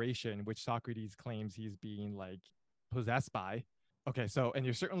inspiration, which Socrates claims he's being like possessed by. Okay, so, and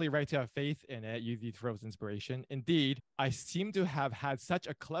you're certainly right to have faith in it, Euthyphro's inspiration. Indeed, I seem to have had such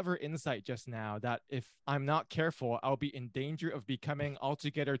a clever insight just now that if I'm not careful, I'll be in danger of becoming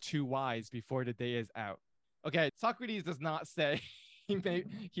altogether too wise before the day is out. Okay, Socrates does not say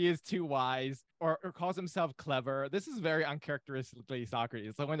he is too wise or calls himself clever. This is very uncharacteristically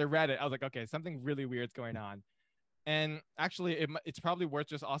Socrates. So when I read it, I was like, okay, something really weird's going on. And actually, it's probably worth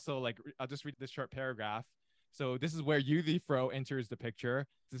just also like, I'll just read this short paragraph. So this is where Euthyphro enters the picture.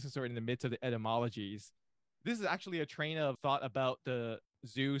 This is sort of in the midst of the etymologies. This is actually a train of thought about the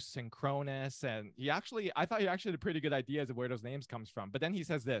Zeus and Cronus. And I thought he actually had pretty good ideas of where those names comes from. But then he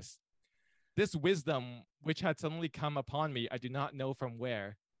says this wisdom which had suddenly come upon me, I do not know from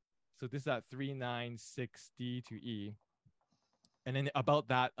where. So this is at 396D to E. And then about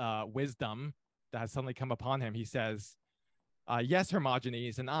that wisdom that has suddenly come upon him, he says, yes,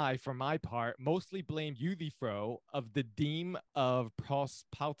 Hermogenes, and I, for my part, mostly blame Euthyphro of the deme of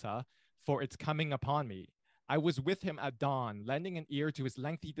Prospauta for its coming upon me. I was with him at dawn, lending an ear to his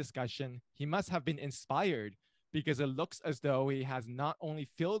lengthy discussion. He must have been inspired, because it looks as though he has not only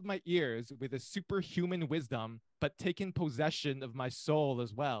filled my ears with a superhuman wisdom, but taken possession of my soul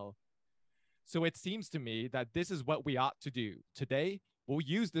as well. So it seems to me that this is what we ought to do. Today, we'll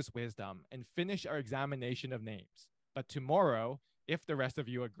use this wisdom and finish our examination of names. But tomorrow, if the rest of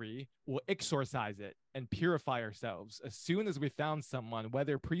you agree, we'll exorcise it and purify ourselves as soon as we found someone,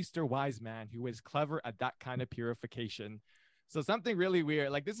 whether priest or wise man, who is clever at that kind of purification. So something really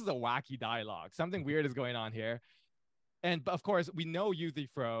weird, like this is a wacky dialogue. Something weird is going on here. And of course, we know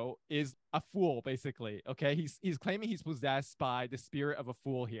Euthyphro is a fool, basically. Okay, he's claiming he's possessed by the spirit of a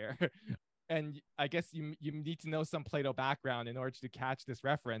fool here. And I guess you need to know some Plato background in order to catch this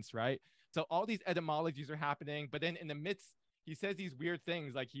reference, right? So all these etymologies are happening, but then in the midst, he says these weird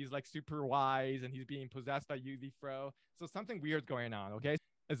things, like he's like super wise and he's being possessed by Euthyphro. So something weird's going on, okay?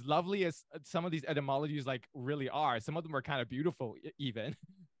 As lovely as some of these etymologies like really are, some of them are kind of beautiful even.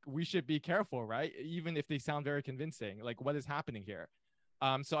 We should be careful, right? Even if they sound very convincing, like what is happening here?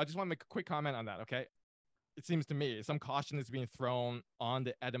 So I just want to make a quick comment on that, okay? It seems to me some caution is being thrown on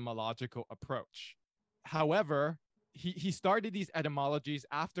the etymological approach. However, he started these etymologies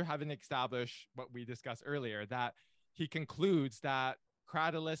after having established what we discussed earlier, that he concludes that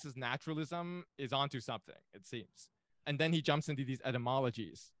Cratylus's naturalism is onto something, it seems. And then he jumps into these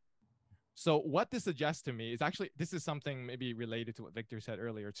etymologies. So what this suggests to me is actually, this is something maybe related to what Victor said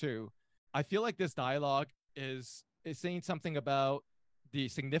earlier too. I feel like this dialogue is saying something about the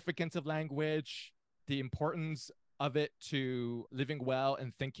significance of language, the importance of it to living well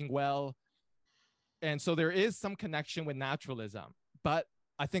and thinking well. And so there is some connection with naturalism, but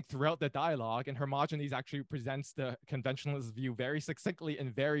I think throughout the dialogue, and Hermogenes actually presents the conventionalist view very succinctly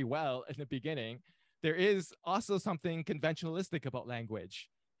and very well in the beginning, there is also something conventionalistic about language.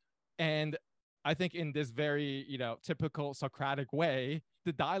 And I think in this very, typical Socratic way,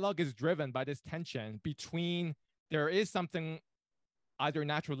 the dialogue is driven by this tension between there is something either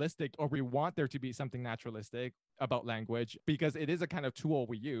naturalistic or we want there to be something naturalistic about language because it is a kind of tool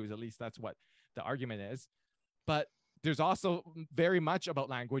we use. At least that's what the argument is. But there's also very much about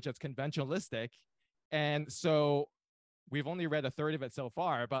language that's conventionalistic. And so we've only read a third of it so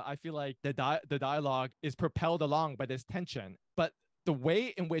far, but I feel like the dialogue is propelled along by this tension. But the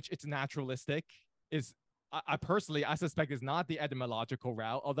way in which it's naturalistic is, I personally suspect, is not the etymological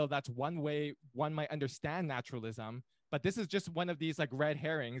route, although that's one way one might understand naturalism. But this is just one of these like red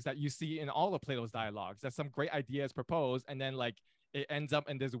herrings that you see in all of Plato's dialogues, that some great idea is proposed and then like it ends up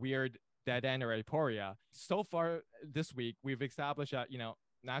in this weird dead end or aporia. So far this week, we've established that,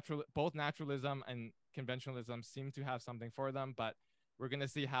 both naturalism and conventionalism seem to have something for them, but we're going to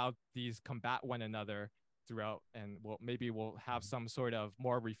see how these combat one another throughout, and we'll have some sort of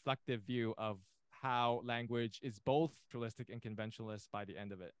more reflective view of how language is both naturalistic and conventionalist by the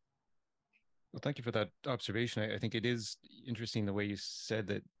end of it. Well, thank you for that observation. I think it is interesting the way you said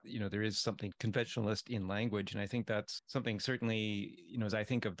that, there is something conventionalist in language. And I think that's something certainly, as I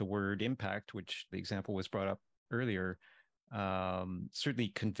think of the word impact, which the example was brought up earlier, certainly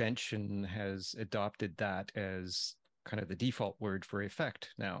convention has adopted that as kind of the default word for effect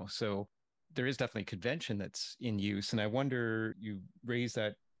now. So there is definitely convention that's in use. And I wonder, you raised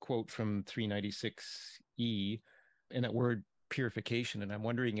that quote from 396E and that word purification. And I'm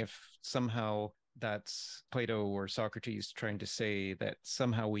wondering if somehow that's Plato or Socrates trying to say that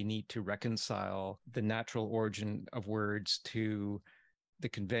somehow we need to reconcile the natural origin of words to the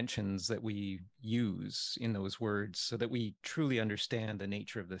conventions that we use in those words so that we truly understand the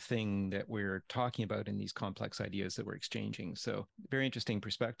nature of the thing that we're talking about in these complex ideas that we're exchanging. So very interesting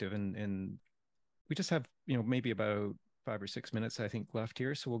perspective. And we just have, maybe about 5 or 6 minutes, I think, left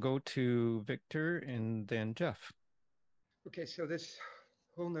here. So we'll go to Victor and then Jeff. Okay, so this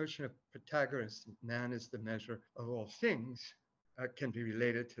whole notion of Protagoras, man is the measure of all things, can be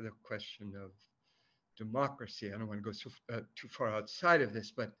related to the question of democracy. I don't want to go too far outside of this,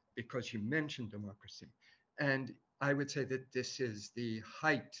 but because you mentioned democracy. And I would say that this is the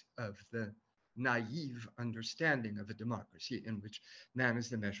height of the naive understanding of a democracy in which man is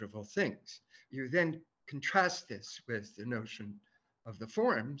the measure of all things. You then contrast this with the notion of the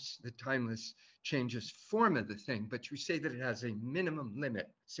forms, the timeless changes form of the thing, but you say that it has a minimum limit.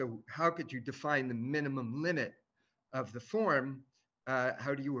 So how could you define the minimum limit of the form?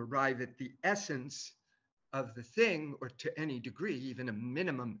 How do you arrive at the essence of the thing, or to any degree, even a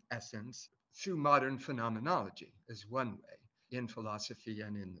minimum essence, through modern phenomenology is one way in philosophy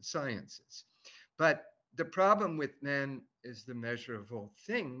and in the sciences. But the problem with man is the measure of all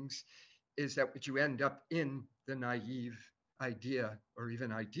things is that what you end up in the naive idea or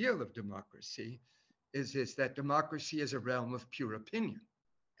even ideal of democracy is that democracy is a realm of pure opinion.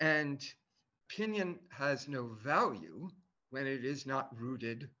 And opinion has no value when it is not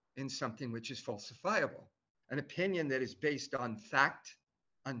rooted in something which is falsifiable. An opinion that is based on fact,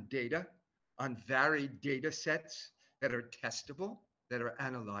 on data, on varied data sets that are testable, that are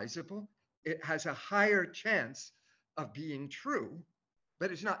analyzable, it has a higher chance of being true,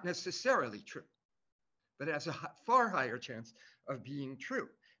 but it's not necessarily true. But it has a far higher chance of being true.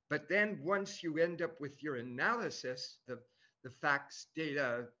 But then once you end up with your analysis, the facts,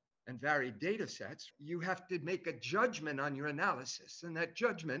 data, and varied data sets, you have to make a judgment on your analysis. And that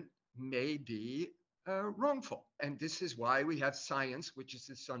judgment may be wrongful. And this is why we have science, which is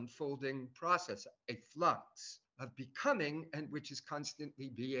this unfolding process, a flux of becoming, and which is constantly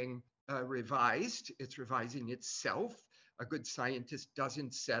being revised. It's revising itself. A good scientist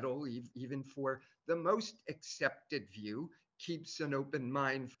doesn't settle even for the most accepted view, keeps an open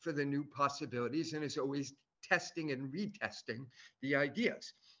mind for the new possibilities, and is always testing and retesting the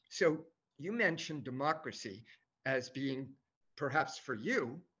ideas. So you mentioned democracy as being, perhaps for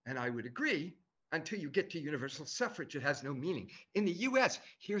you, and I would agree, until you get to universal suffrage, it has no meaning. In the US,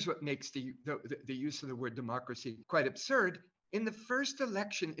 here's what makes the use of the word democracy quite absurd. In the first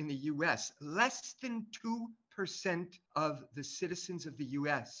election in the US, less than 2% of the citizens of the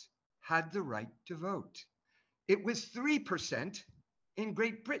US had the right to vote. It was 3% in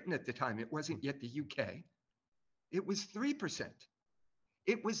Great Britain at the time. It wasn't yet the UK. It was 3%.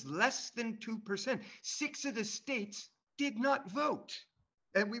 It was less than 2%. 6 of the states did not vote.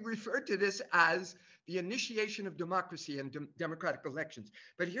 And we refer to this as the initiation of democracy and democratic elections.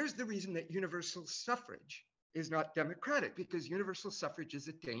 But here's the reason that universal suffrage is not democratic, because universal suffrage is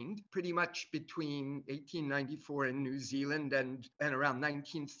attained pretty much between 1894 in New Zealand and around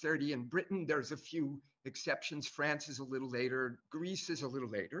 1930 in Britain. There's a few exceptions. France is a little later. Greece is a little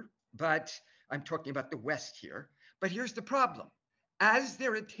later. But I'm talking about the West here. But here's the problem. As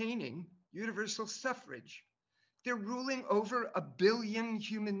they're attaining universal suffrage, they're ruling over 1 billion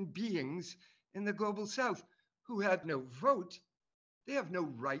human beings in the global South who have no vote. They have no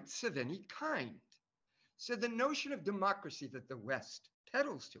rights of any kind. So the notion of democracy that the West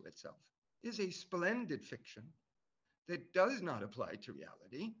peddles to itself is a splendid fiction that does not apply to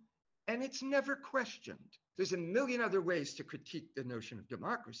reality, and it's never questioned. There's a million other ways to critique the notion of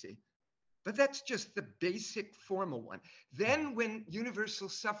democracy, but that's just the basic formal one. Then when universal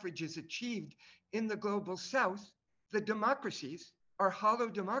suffrage is achieved in the global South, the democracies are hollow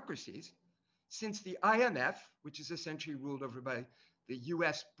democracies, since the IMF, which is essentially ruled over by the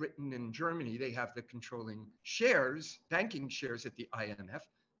US, Britain, and Germany, they have the controlling shares, banking shares at the IMF,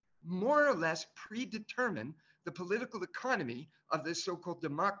 more or less predetermine the political economy of the so-called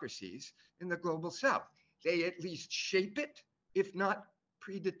democracies in the global South. They at least shape it, if not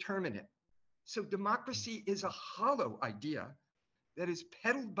predetermine it. So democracy is a hollow idea that is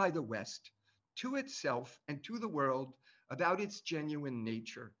peddled by the West to itself and to the world about its genuine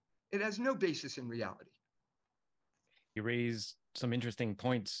nature. It has no basis in reality. You raised some interesting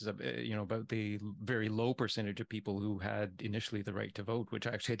points, about the very low percentage of people who had initially the right to vote, which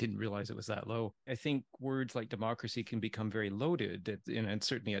actually I didn't realize it was that low. I think words like democracy can become very loaded, and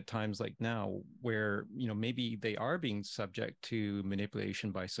certainly at times like now, where maybe they are being subject to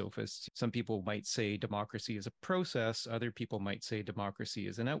manipulation by sophists. Some people might say democracy is a process. Other people might say democracy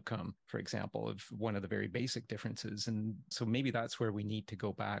is an outcome, for example, of one of the very basic differences. And so maybe that's where we need to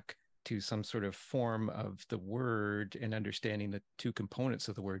go back to some sort of form of the word and understanding the two components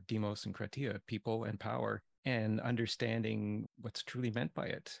of the word, demos and kratia, people and power, and understanding what's truly meant by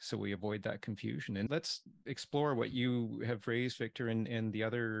it, so we avoid that confusion. And let's explore what you have raised, Victor, and the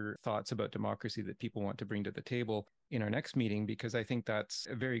other thoughts about democracy that people want to bring to the table in our next meeting, because I think that's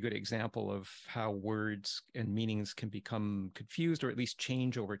a very good example of how words and meanings can become confused or at least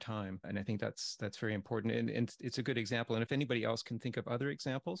change over time. And I think that's very important. And it's a good example. And if anybody else can think of other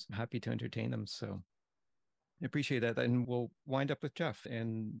examples, I'm happy to entertain them. So I appreciate that. And we'll wind up with Jeff.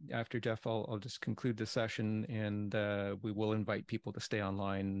 And after Jeff, I'll just conclude the session, and we will invite people to stay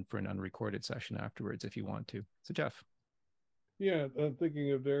online for an unrecorded session afterwards if you want to. So Jeff. Yeah, I'm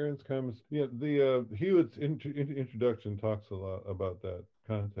thinking of Darren's comments. Yeah, the Hewitt's introduction talks a lot about that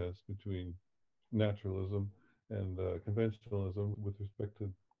contest between naturalism and conventionalism with respect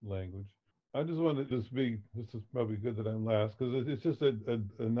to language. I just wanted to speak, this is probably good that I'm last, because it's just a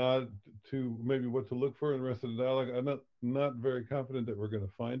nod to maybe what to look for in the rest of the dialogue. I'm not very confident that we're going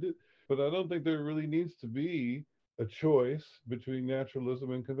to find it, but I don't think there really needs to be a choice between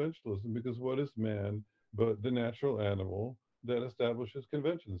naturalism and conventionalism, because what is man but the natural animal that establishes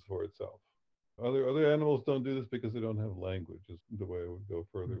conventions for itself? Other animals don't do this because they don't have language, is the way I would go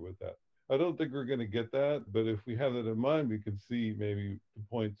further with that. I don't think we're going to get that, but if we have that in mind, we can see maybe the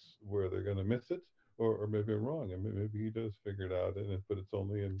points where they're going to miss it, or maybe I'm wrong, and maybe he does figure it out, but it's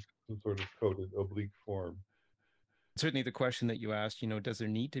only in some sort of coded oblique form. Certainly the question that you asked, does there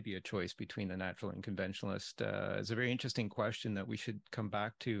need to be a choice between the natural and conventionalist, is a very interesting question that we should come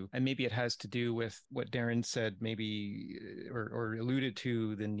back to. And maybe it has to do with what Darren said, maybe, or alluded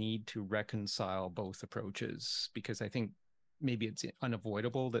to, the need to reconcile both approaches, because I think maybe it's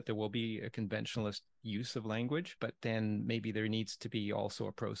unavoidable that there will be a conventionalist use of language, but then maybe there needs to be also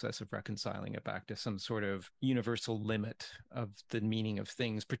a process of reconciling it back to some sort of universal limit of the meaning of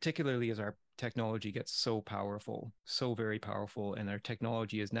things, particularly as our technology gets so powerful, so very powerful, and our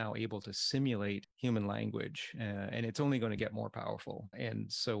technology is now able to simulate human language, and it's only going to get more powerful.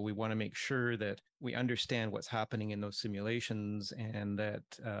 And so we want to make sure that we understand what's happening in those simulations, and that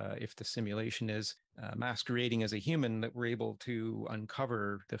if the simulation is masquerading as a human, that we're able to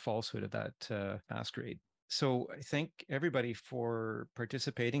uncover the falsehood of that masquerade. So I thank everybody for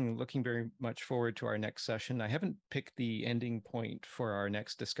participating, looking very much forward to our next session. I haven't picked the ending point for our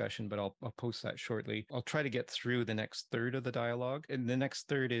next discussion, but I'll post that shortly. I'll try to get through the next third of the dialogue. And the next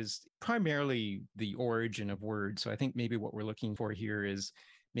third is primarily the origin of words. So I think maybe what we're looking for here is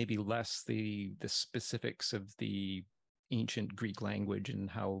maybe less the specifics of the ancient Greek language and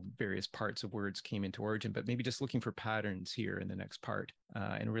how various parts of words came into origin, but maybe just looking for patterns here in the next part,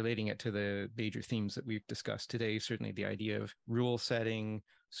 and relating it to the major themes that we've discussed today. Certainly the idea of rule setting,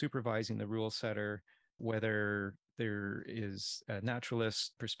 supervising the rule setter, whether there is a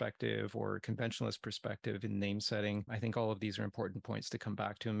naturalist perspective or a conventionalist perspective in name setting. I think all of these are important points to come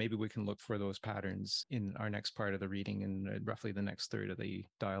back to, and maybe we can look for those patterns in our next part of the reading and roughly the next third of the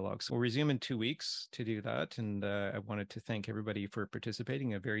dialogue. So we'll resume in 2 weeks to do that, and I wanted to thank everybody for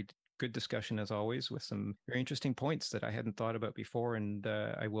participating. A very good discussion as always, with some very interesting points that I hadn't thought about before, and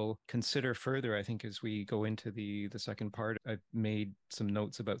I will consider further, I think, as we go into the second part. I've made some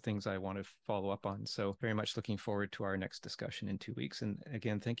notes about things I want to follow up on, so very much looking forward to our next discussion in 2 weeks. And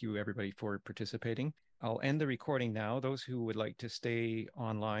again, thank you everybody for participating. I'll end the recording now. Those who would like to stay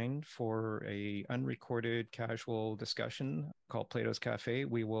online for a unrecorded casual discussion called Plato's Cafe,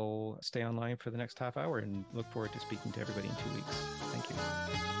 we will stay online for the next half hour and look forward to speaking to everybody in 2 weeks. Thank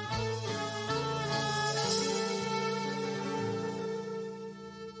you.